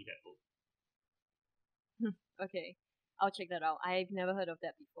really creepy, that book. Okay. I'll check that out. I've never heard of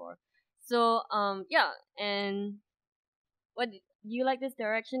that before. So, yeah, and do you like this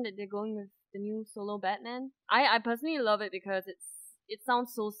direction that they're going with the new solo Batman? I personally love it because it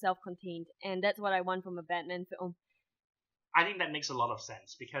sounds so self-contained, and that's what I want from a Batman film. I think that makes a lot of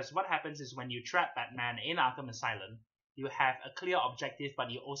sense, because what happens is when you trap Batman in Arkham Asylum, you have a clear objective,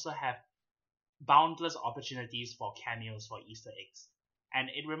 but you also have boundless opportunities for cameos, for Easter eggs. And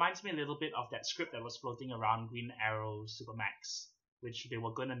it reminds me a little bit of that script that was floating around Green Arrow Supermax, which they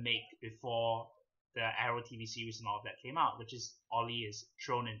were going to make before the Arrow TV series and all of that came out, which is Ollie is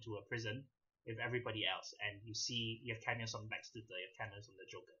thrown into a prison with everybody else, and you have cameos from Lex Luthor, you have cameos from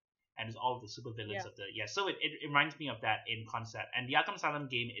the Joker, and it's all of the supervillains of the so it reminds me of that in concept. And the Arkham Asylum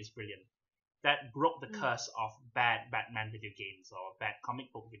game is brilliant. That broke the curse of bad Batman video games or bad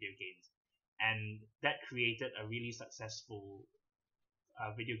comic book video games, and that created a really successful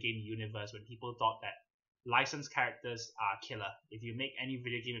video game universe when people thought that licensed characters are killer. If you make any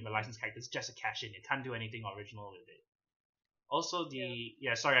video game with a licensed character, it's just a cash in. You can't do anything original with it. Also,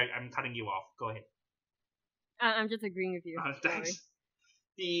 sorry, I'm cutting you off. Go ahead. I'm just agreeing with you. Thanks.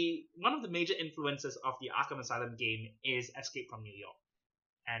 One of the major influences of the Arkham Asylum game is Escape from New York,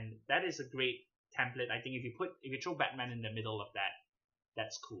 and that is a great template. I think if you throw Batman in the middle of that,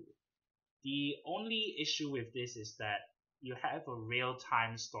 that's cool. The only issue with this is that you have a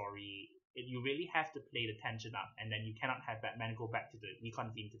real-time story. You really have to play the tension up, and then you cannot have Batman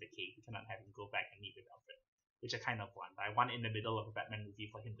reconvene to the cave. You cannot have him go back and meet with Alfred, which I kind of want. I want in the middle of a Batman movie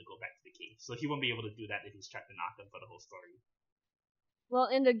for him to go back to the cave. So he won't be able to do that if he's trapped in Arkham for the whole story.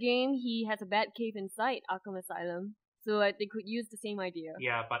 Well, in the game, he has a bat cave inside Arkham Asylum, so they could use the same idea.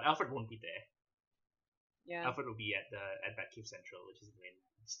 Yeah, but Alfred won't be there. Yeah. Alfred will be at Batcave Central, which is the main.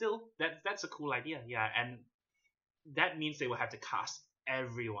 Still, that's a cool idea. Yeah, and that means they will have to cast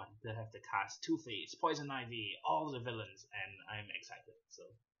everyone. They'll have to cast Two-Face, Poison Ivy, all the villains, and I'm excited. So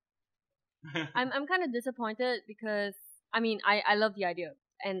I'm kind of disappointed because I love the idea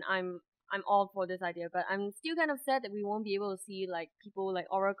and I'm all for this idea, but I'm still kind of sad that we won't be able to see like people like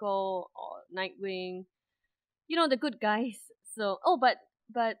Oracle or Nightwing, the good guys. So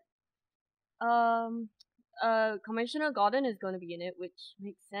Commissioner Gordon is going to be in it, which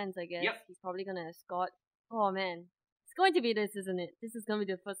makes sense, I guess. Yep. He's probably going to escort. Oh man, it's going to be this, isn't it? This is going to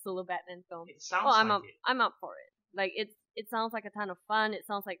be the first solo Batman film. It sounds I'm up for it. Like it sounds like a ton of fun. It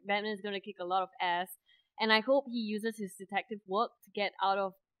sounds like Batman is going to kick a lot of ass, and I hope he uses his detective work to get out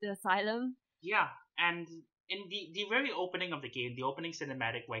of the asylum. Yeah, and in the very opening of the game, the opening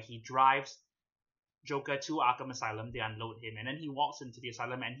cinematic where he drives Joker to Arkham Asylum, they unload him, and then he walks into the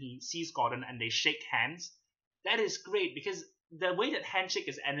asylum and he sees Gordon and they shake hands. That is great because the way that handshake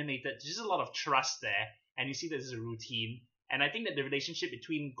is animated, there's just a lot of trust there, and you see that there's a routine. And I think that the relationship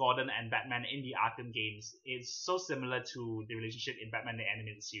between Gordon and Batman in the Arkham games is so similar to the relationship in Batman the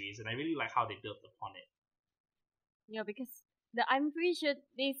Animated Series, and I really like how they built upon it. Yeah, because I'm pretty sure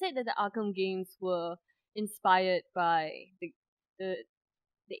they said that the Arkham games were inspired by the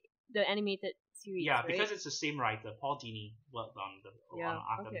animated series. Yeah, right? because it's the same writer. Paul Dini worked on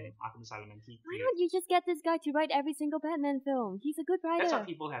Arkham Asylum, and why don't you just get this guy to write every single Batman film? He's a good writer. That's what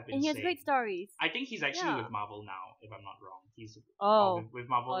people have been saying. And he has great stories. I think he's actually with Marvel now, if I'm not wrong. He's with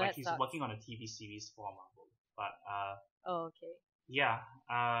Marvel, he's working on a TV series for Marvel. But okay. Yeah,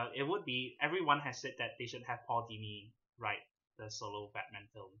 it would be. Everyone has said that they should have Paul Dini write the solo Batman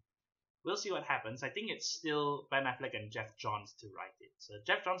film. We'll see what happens. I think it's still Ben Affleck and Jeff Johns to write it. So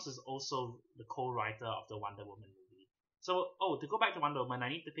Jeff Johns is also the co-writer of the Wonder Woman movie. So, to go back to Wonder Woman, I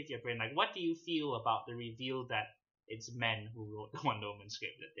need to pick your brain. Like, what do you feel about the reveal that it's men who wrote the Wonder Woman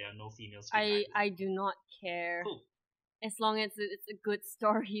script, that there are no female screenwriters? I do not care. Cool. As long as it's a good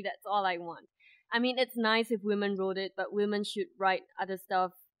story, that's all I want. I mean, it's nice if women wrote it, but women should write other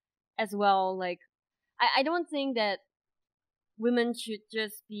stuff as well. Like, I don't think that women should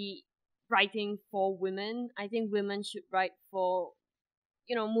just be writing for women. I think women should write for,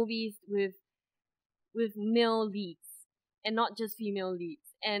 movies with male leads and not just female leads.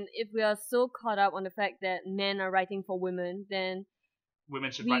 And if we are so caught up on the fact that men are writing for women, then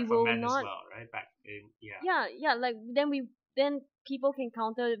women should we write for will men as not- well, right? Yeah. yeah, like then people can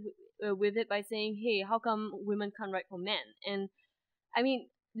counter with it by saying, hey, how come women can't write for men? And I mean,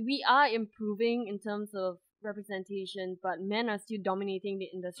 we are improving in terms of representation, but men are still dominating the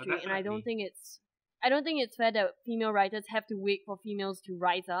industry, and I don't think it's fair that female writers have to wait for females to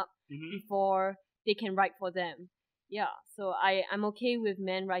rise up Mhm. before they can write for them. Yeah, so I'm okay with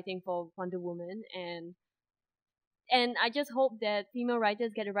men writing for Wonder Woman, and I just hope that female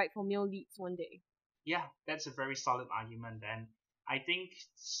writers get to write for male leads one day. Yeah, that's a very solid argument. And I think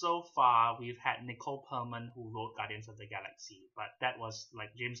so far we've had Nicole Perlman who wrote Guardians of the Galaxy, but that was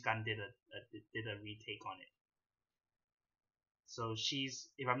like James Gunn did a retake on it. So she's,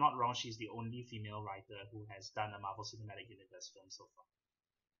 if I'm not wrong, she's the only female writer who has done a Marvel Cinematic Universe film so far.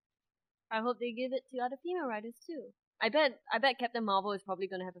 I hope they give it to other female writers too. I bet Captain Marvel is probably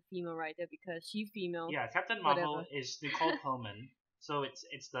gonna have a female writer because she's female. Yeah, Captain Marvel Whatever. is Nicole Perlman. So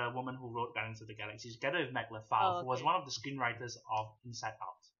it's the woman who wrote Guardians of the Galaxy together with Meg LaFave, who was okay. one of the screenwriters of Inside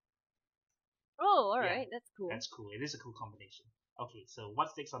Out. Oh, Yeah, alright, that's cool. That's cool. It is a cool combination. Okay, so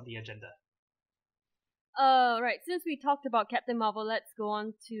what's next on the agenda? Right, since we talked about Captain Marvel, let's go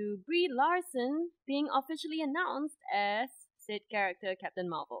on to Brie Larson being officially announced as said character Captain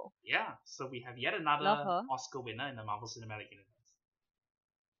Marvel. Yeah, so we have yet another Love her. Oscar winner in the Marvel Cinematic Universe.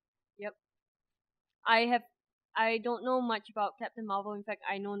 I don't know much about Captain Marvel. In fact,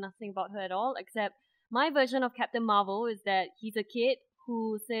 I know nothing about her at all, except my version of Captain Marvel is that he's a kid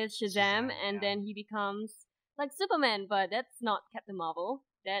who says Shazam, and Yeah. then he becomes like Superman, but that's not Captain Marvel.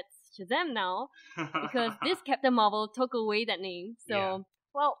 That's Shazam now, because this Captain Marvel took away that name. So, Yeah.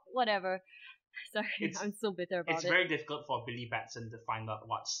 well, whatever. Sorry, It's- I'm so bitter about It's it. very difficult for Billy Batson to find out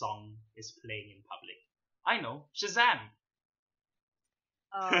what song is playing in public. I know, Shazam!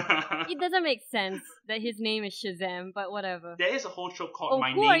 It doesn't make sense that his name is Shazam, but whatever. There is a whole trope called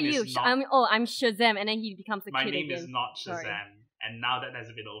My who Name are you? is Not I'm Shazam, and then he becomes a My kid Name again. is Not Shazam. Sorry. And now that has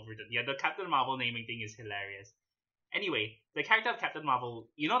been overdone. Yeah, the Captain Marvel naming thing is hilarious. Anyway, the character of Captain Marvel,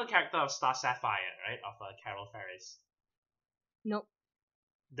 you know the character of Star Sapphire, right? Of Carol Ferris. Nope.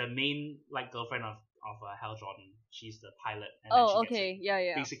 The main girlfriend of Hal Jordan. She's the pilot. And then Oh, she gets okay. it.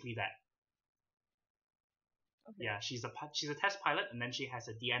 Yeah. Basically that. Okay. Yeah, she's a test pilot, and then she has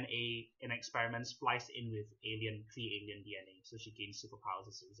a DNA in experiment spliced in with pre-alien DNA, so she gains superpowers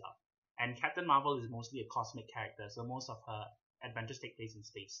as a result. And Captain Marvel is mostly a cosmic character, so most of her adventures take place in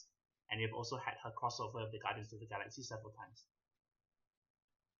space. And we've also had her crossover with the Guardians of the Galaxy several times.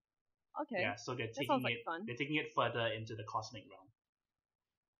 Okay. Yeah, so they're That sounds taking like fun. they're taking it further into the cosmic realm.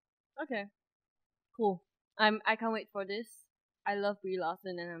 Okay. Cool. I can't wait for this. I love Brie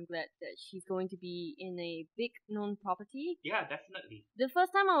Larson, and I'm glad that she's going to be in a big known property. Yeah, definitely. The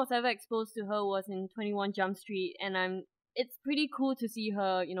first time I was ever exposed to her was in 21 Jump Street, and it's pretty cool to see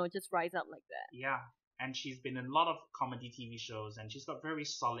her, just rise up like that. Yeah, and she's been in a lot of comedy TV shows, and she's got very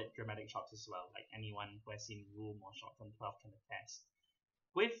solid dramatic chops as well, like anyone who has seen Room or Short Term 12 can attest.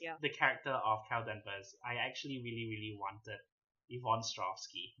 With the character of Carol Danvers, I actually really, really wanted Yvonne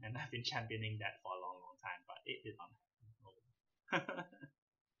Strahovski, and I've been championing that for a long, long time, but it did not happen.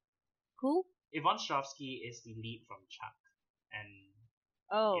 Cool? Yvonne Strahovski is the lead from Chuck, and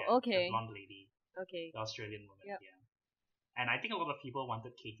Oh, yeah, okay. the blonde lady, Okay. the Australian woman, Yep. yeah. And I think a lot of people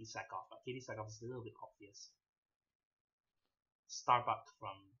wanted Katie Sackhoff, but Katie Sackhoff is a little bit obvious. Starbuck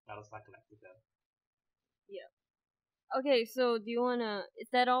from Battlestar Galactica. Okay, so do you wanna... Is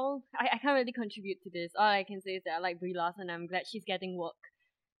that all? I can't really contribute to this. All I can say is that I like Brie Larson, and I'm glad she's getting work.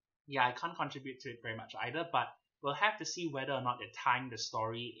 Yeah, I can't contribute to it very much either, but we'll have to see whether or not they're tying the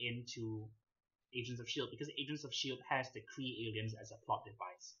story into Agents of S.H.I.E.L.D., because Agents of S.H.I.E.L.D. has the Kree aliens as a plot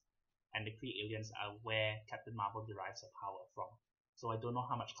device, and the Kree aliens are where Captain Marvel derives her power from. So I don't know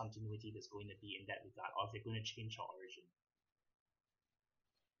how much continuity there's going to be in that regard, or if they're going to change her origin.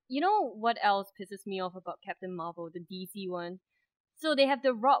 You know what else pisses me off about Captain Marvel, the DC one? So they have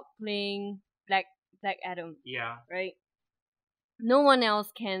The Rock playing Black Adam, Yeah, right? no one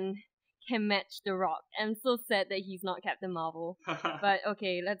else can match The Rock. I'm so sad that he's not Captain Marvel. But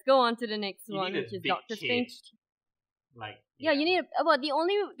okay, let's go on to the next You one, need a which is big Doctor kid. Strange. Like, Yeah, you need about the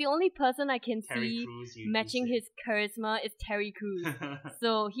only person I can Terry see Crews, you matching say. his charisma is Terry Crews.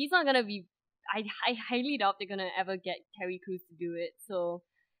 So he's not gonna be. I highly doubt they're gonna ever get Terry Crews to do it. So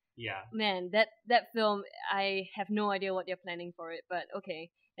Yeah. man, that film, I have no idea what they're planning for it. But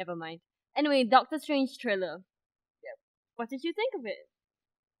okay, never mind. Anyway, Doctor Strange trailer. What did you think of it?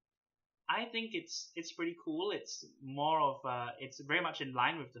 I think it's pretty cool. It's more of it's very much in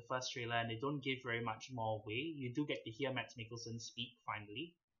line with the first trailer, and they don't give very much more away. You do get to hear Matt Mikkelsen speak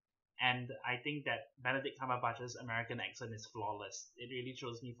finally, and I think that Benedict Cumberbatch's American accent is flawless. It really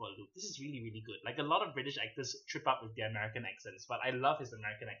throws me for a loop. This is really really good. Like a lot of British actors trip up with their American accents, but I love his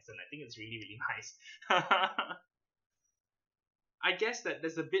American accent. I think it's really really nice. I guess that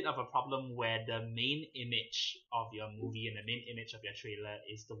there's a bit of a problem where the main image of your movie and the main image of your trailer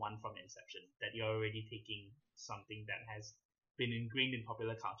is the one from Inception. That you're already taking something that has been ingrained in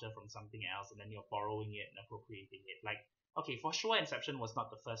popular culture from something else and then you're borrowing it and appropriating it. Like, okay, for sure Inception was not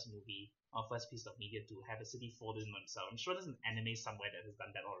the first movie or first piece of media to have a city folded in on itself. I'm sure there's an anime somewhere that has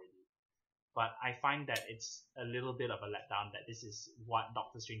done that already. But I find that it's a little bit of a letdown that this is what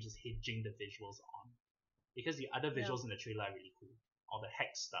Doctor Strange is hinging the visuals on, because the other Yeah. visuals in the trailer are really cool. All the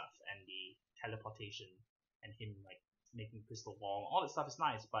hex stuff and the teleportation and him like making crystal ball, all that stuff is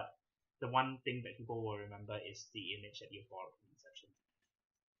nice. But the one thing that people will remember is the image that you borrowed from Inception.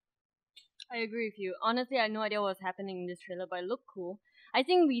 I agree with you. Honestly, I had no idea what was happening in this trailer, but it looked cool. I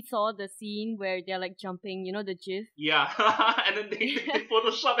think we saw the scene where they're like jumping, you know, the GIF. Yeah, and then they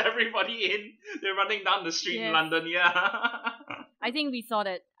Photoshop everybody in. They're running down the street in Yes. London. Yeah. I think we saw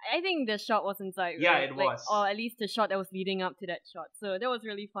that. I think the shot was inside, Yeah, right? it Like, was. or at least the shot that was leading up to that shot. So that was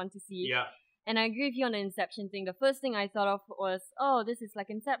really fun to see. Yeah. And I agree with you on the Inception thing. The first thing I thought of was, oh, this is like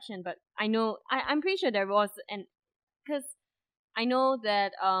Inception. But I know, I'm pretty sure there was an, because I know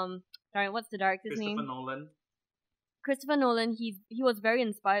that sorry, what's the director's name? Christopher Nolan. Christopher Nolan. He was very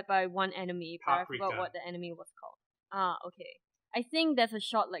inspired by one anime, but I Paprika. forgot what the anime was called. Ah, okay. I think there's a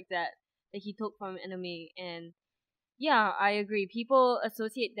shot like that he took from anime, and yeah, I agree. People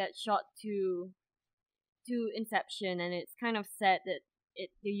associate that shot to Inception, and it's kind of sad that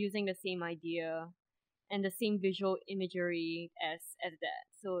they're using the same idea and the same visual imagery as that.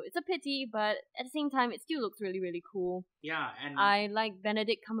 So it's a pity, but at the same time, it still looks really really cool. Yeah, and I like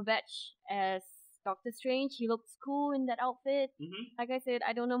Benedict Cumberbatch as Doctor Strange. He looks cool in that outfit. Mhm. Like I said,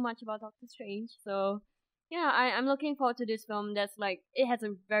 I don't know much about Doctor Strange, so yeah, I'm looking forward to this film. That's like, it has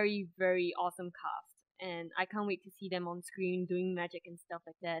a very very awesome cast, and I can't wait to see them on screen doing magic and stuff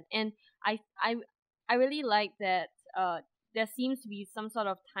like that. And I I I really like that there seems to be some sort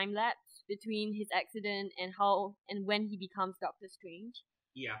of time lapse between his accident and how and when he becomes Doctor Strange.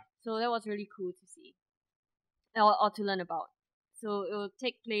 yeah. So that was really cool to see, or to learn about. So it will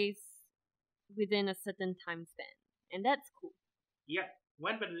take place within a certain time span, and that's cool. Yeah,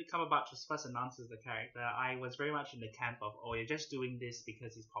 when Benedict Cumberbatch was first announced as the character, I was very much in the camp of, oh, you're just doing this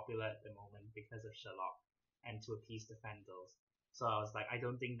because he's popular at the moment because of Sherlock and to appease the fangirls. So I was like, I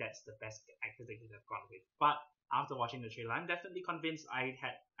don't think that's the best actor they could have gone with. But after watching the trailer, I'm definitely convinced. I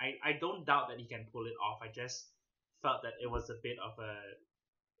don't doubt that he can pull it off. I just felt that it was a bit of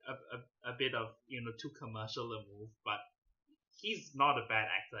a bit of too commercial a move, but he's not a bad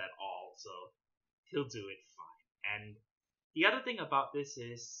actor at all, so he'll do it fine. And the other thing about this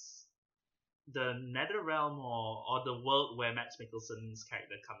is the Netherrealm or the world where Matt Mikkelsen's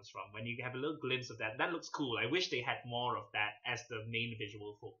character comes from. When you have a little glimpse of that, that looks cool. I wish they had more of that as the main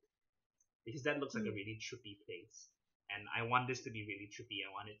visual hook, because that looks like a really trippy place. And I want this to be really trippy.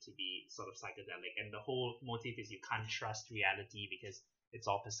 I want it to be sort of psychedelic. And the whole motive is you can't trust reality because it's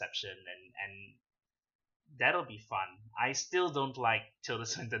all perception, and that'll be fun. I still don't like Tilda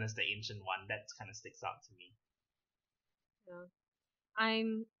Swinton as the ancient one. That kind of sticks out to me.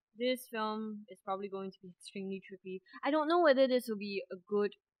 Yeah. This film is probably going to be extremely trippy. I don't know whether this will be a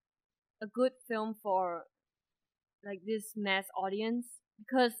good film for like this mass audience,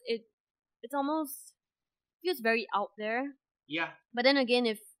 because it's almost feels very out there. Yeah. But then again,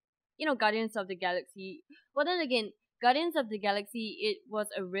 if Guardians of the Galaxy, well then again, Guardians of the Galaxy, it was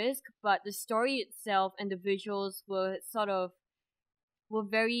a risk, but the story itself and the visuals were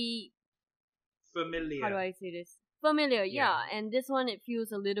very, Familiar. how do I say this? Familiar, yeah. And this one, it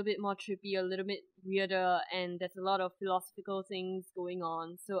feels a little bit more trippy, a little bit weirder, and there's a lot of philosophical things going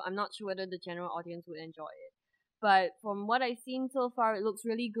on. So I'm not sure whether the general audience would enjoy it. But from what I've seen so far, it looks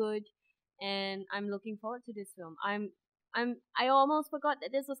really good, and I'm looking forward to this film. I almost forgot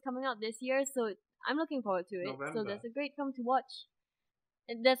that this was coming out this year, so I'm looking forward to it. So November. that's a great film to watch.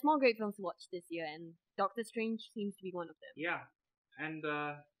 there's more great films to watch this year, and Doctor Strange seems to be one of them. Yeah. And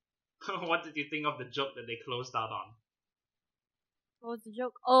what did you think of the joke that they closed out on? What was the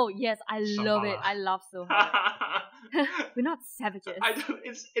joke? Oh yes, I love it. Shambhala. I laugh so hard. We're not savages.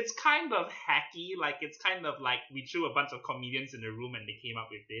 It's kind of hacky, like it's kind of like we threw a bunch of comedians in a room and they came up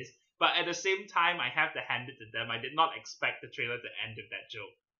with this. But at the same time, I have to hand it to them. I did not expect the trailer to end with that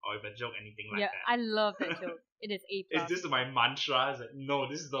joke or with a joke anything like that. I love that joke. It is A+. Is this my mantra? Is it, no,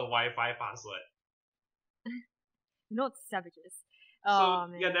 this is the Wi-Fi password. Not savages. So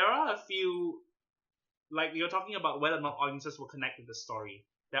man. yeah, there are a few. Like you're talking about whether or not audiences will connect with the story.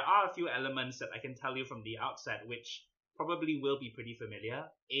 There are a few elements that I can tell you from the outset, which probably will be pretty familiar.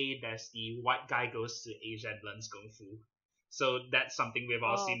 A, there's the white guy goes to Asia and learns kung fu. So that's something we've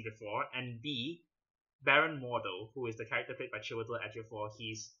all seen before. And B, Baron Mordo, who is the character played by Chiwetel Ejiofor,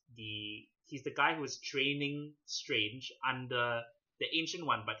 he's the guy who is training Strange under the Ancient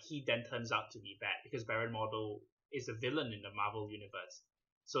One, but he then turns out to be bad because Baron Mordo is a villain in the Marvel universe.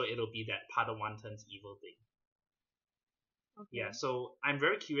 So it'll be that Padawan turns evil thing. Okay. Yeah, so I'm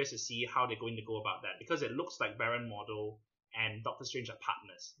very curious to see how they're going to go about that because it looks like Baron Mordo and Doctor Strange are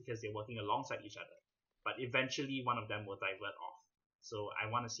partners because they're working alongside each other. But eventually one of them will divert off. So I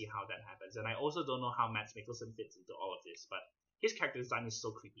want to see how that happens. And I also don't know how Mads Mikkelsen fits into all of this, but his character design is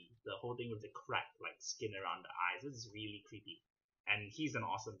so creepy. The whole thing with the cracked like skin around the eyes, this is really creepy. And he's an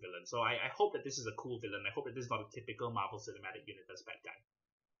awesome villain. So I hope that this is a cool villain. I hope that this is not a typical Marvel Cinematic Universe bad guy.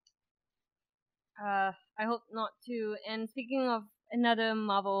 I hope not too. And speaking of another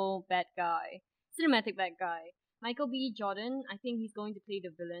Marvel bad guy, cinematic bad guy, Michael B. Jordan, I think he's going to play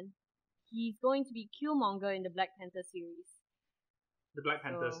the villain. He's going to be Killmonger in the Black Panther series. The Black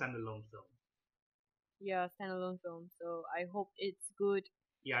Panther standalone film. Yeah, standalone film. So I hope it's good.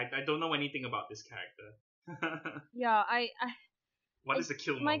 Yeah, I don't know anything about this character. Yeah, What is a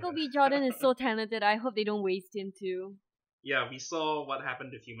Killmonger? Michael B. Jordan is so talented. I hope they don't waste him too. Yeah, we saw what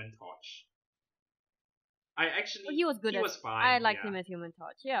happened to Human Torch. He was good. He was fine. I liked him as Human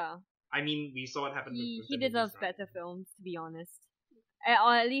Torch. Yeah. I mean, we saw what happened. He deserves better films, to be honest.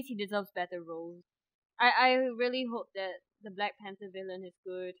 Or at least he deserves better roles. I really hope that the Black Panther villain is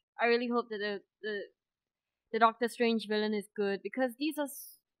good. I really hope that the Doctor Strange villain is good because these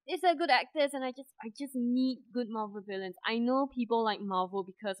are good actors, and I just need good Marvel villains. I know people like Marvel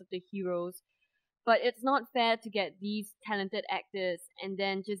because of the heroes, but it's not fair to get these talented actors and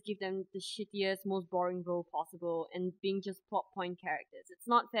then just give them the shittiest, most boring role possible and being just plot point characters. It's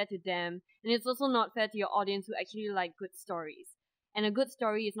not fair to them, and it's also not fair to your audience who actually like good stories. And a good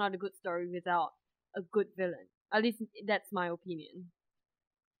story is not a good story without a good villain. At least that's my opinion.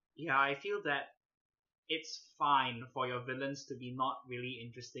 Yeah, I feel that it's fine for your villains to be not really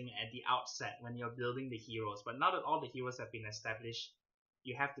interesting at the outset when you're building the heroes, but now that all the heroes have been established,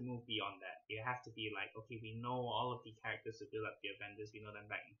 you have to move beyond that. You have to be like, okay, we know all of the characters who build up the Avengers, we know them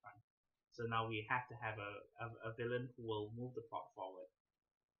back and front. So now we have to have a villain who will move the plot forward.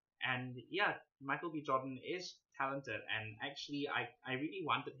 And yeah, Michael B. Jordan is talented, and actually I really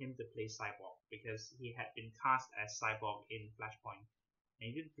wanted him to play Cyborg because he had been cast as Cyborg in Flashpoint. And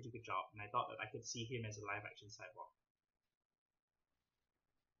he did a pretty good job, and I thought that I could see him as a live-action Cyborg.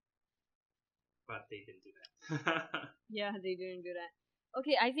 But they didn't do that. Yeah, they didn't do that.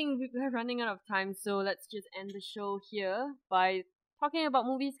 Okay, I think we're running out of time, so let's just end the show here by talking about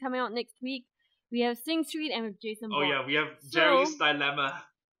movies coming out next week. We have Sing Street and with Jason Bourne. Oh yeah, we have Jerry's Dilemma.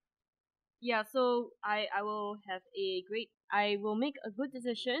 Yeah, so I will make a good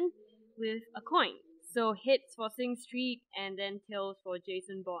decision with a coin. So heads for Sing Street and then tails for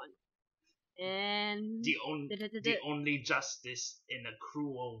Jason Bourne. And the only justice in a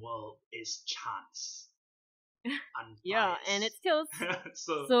cruel world is chance. Yeah, and it's tails.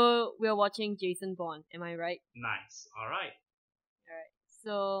 So we're watching Jason Bourne. Am I right? Nice. All right.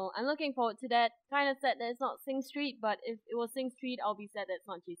 So I'm looking forward to that. Kind of sad that it's not Sing Street, but if it was Sing Street, I'll be sad that it's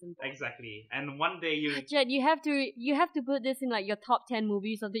not Jason Bourne. Exactly. And one day Jed, you have to put this in like your top 10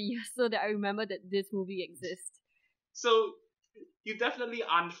 movies of the year so that I remember that this movie exists. So you definitely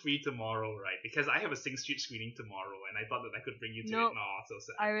aren't free tomorrow, right? Because I have a Sing Street screening tomorrow, and I thought that I could bring you to it. No, so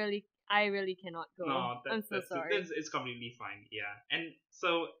sad. I really cannot go. No, I'm so sorry. It's completely fine. Yeah, and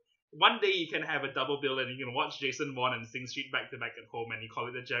so. One day you can have a double bill and you can watch Jason Bourne and Sing Street back to back at home, and you call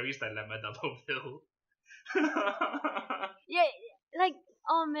it the Jerry's Dilemma double bill. Yeah, like,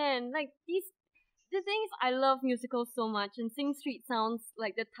 oh man, like the thing is, I love musicals so much, and Sing Street sounds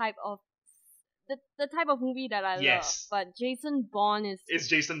like the type of movie that I love. But Jason Bourne is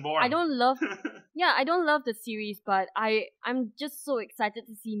Jason Bourne. I don't love the series, but I'm just so excited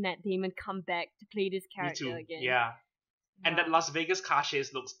to see Matt Damon come back to play this character again. Yeah. And that Wow. Las Vegas car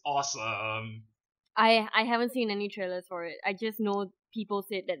chase looks awesome. I haven't seen any trailers for it. I just know people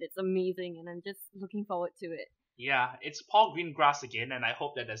said that it's amazing, and I'm just looking forward to it. Yeah, it's Paul Greengrass again, and I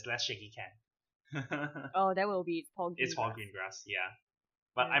hope that there's less shaky cam. Oh, that will be Paul Greengrass. It's Paul Greengrass, yeah.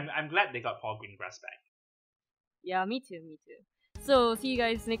 But Yeah. I'm glad they got Paul Greengrass back. Yeah, me too, me too. So see you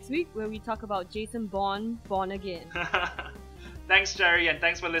guys next week where we talk about Jason Bourne, Born Again. Thanks, Jerry, and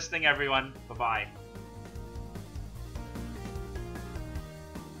thanks for listening, everyone. Bye bye.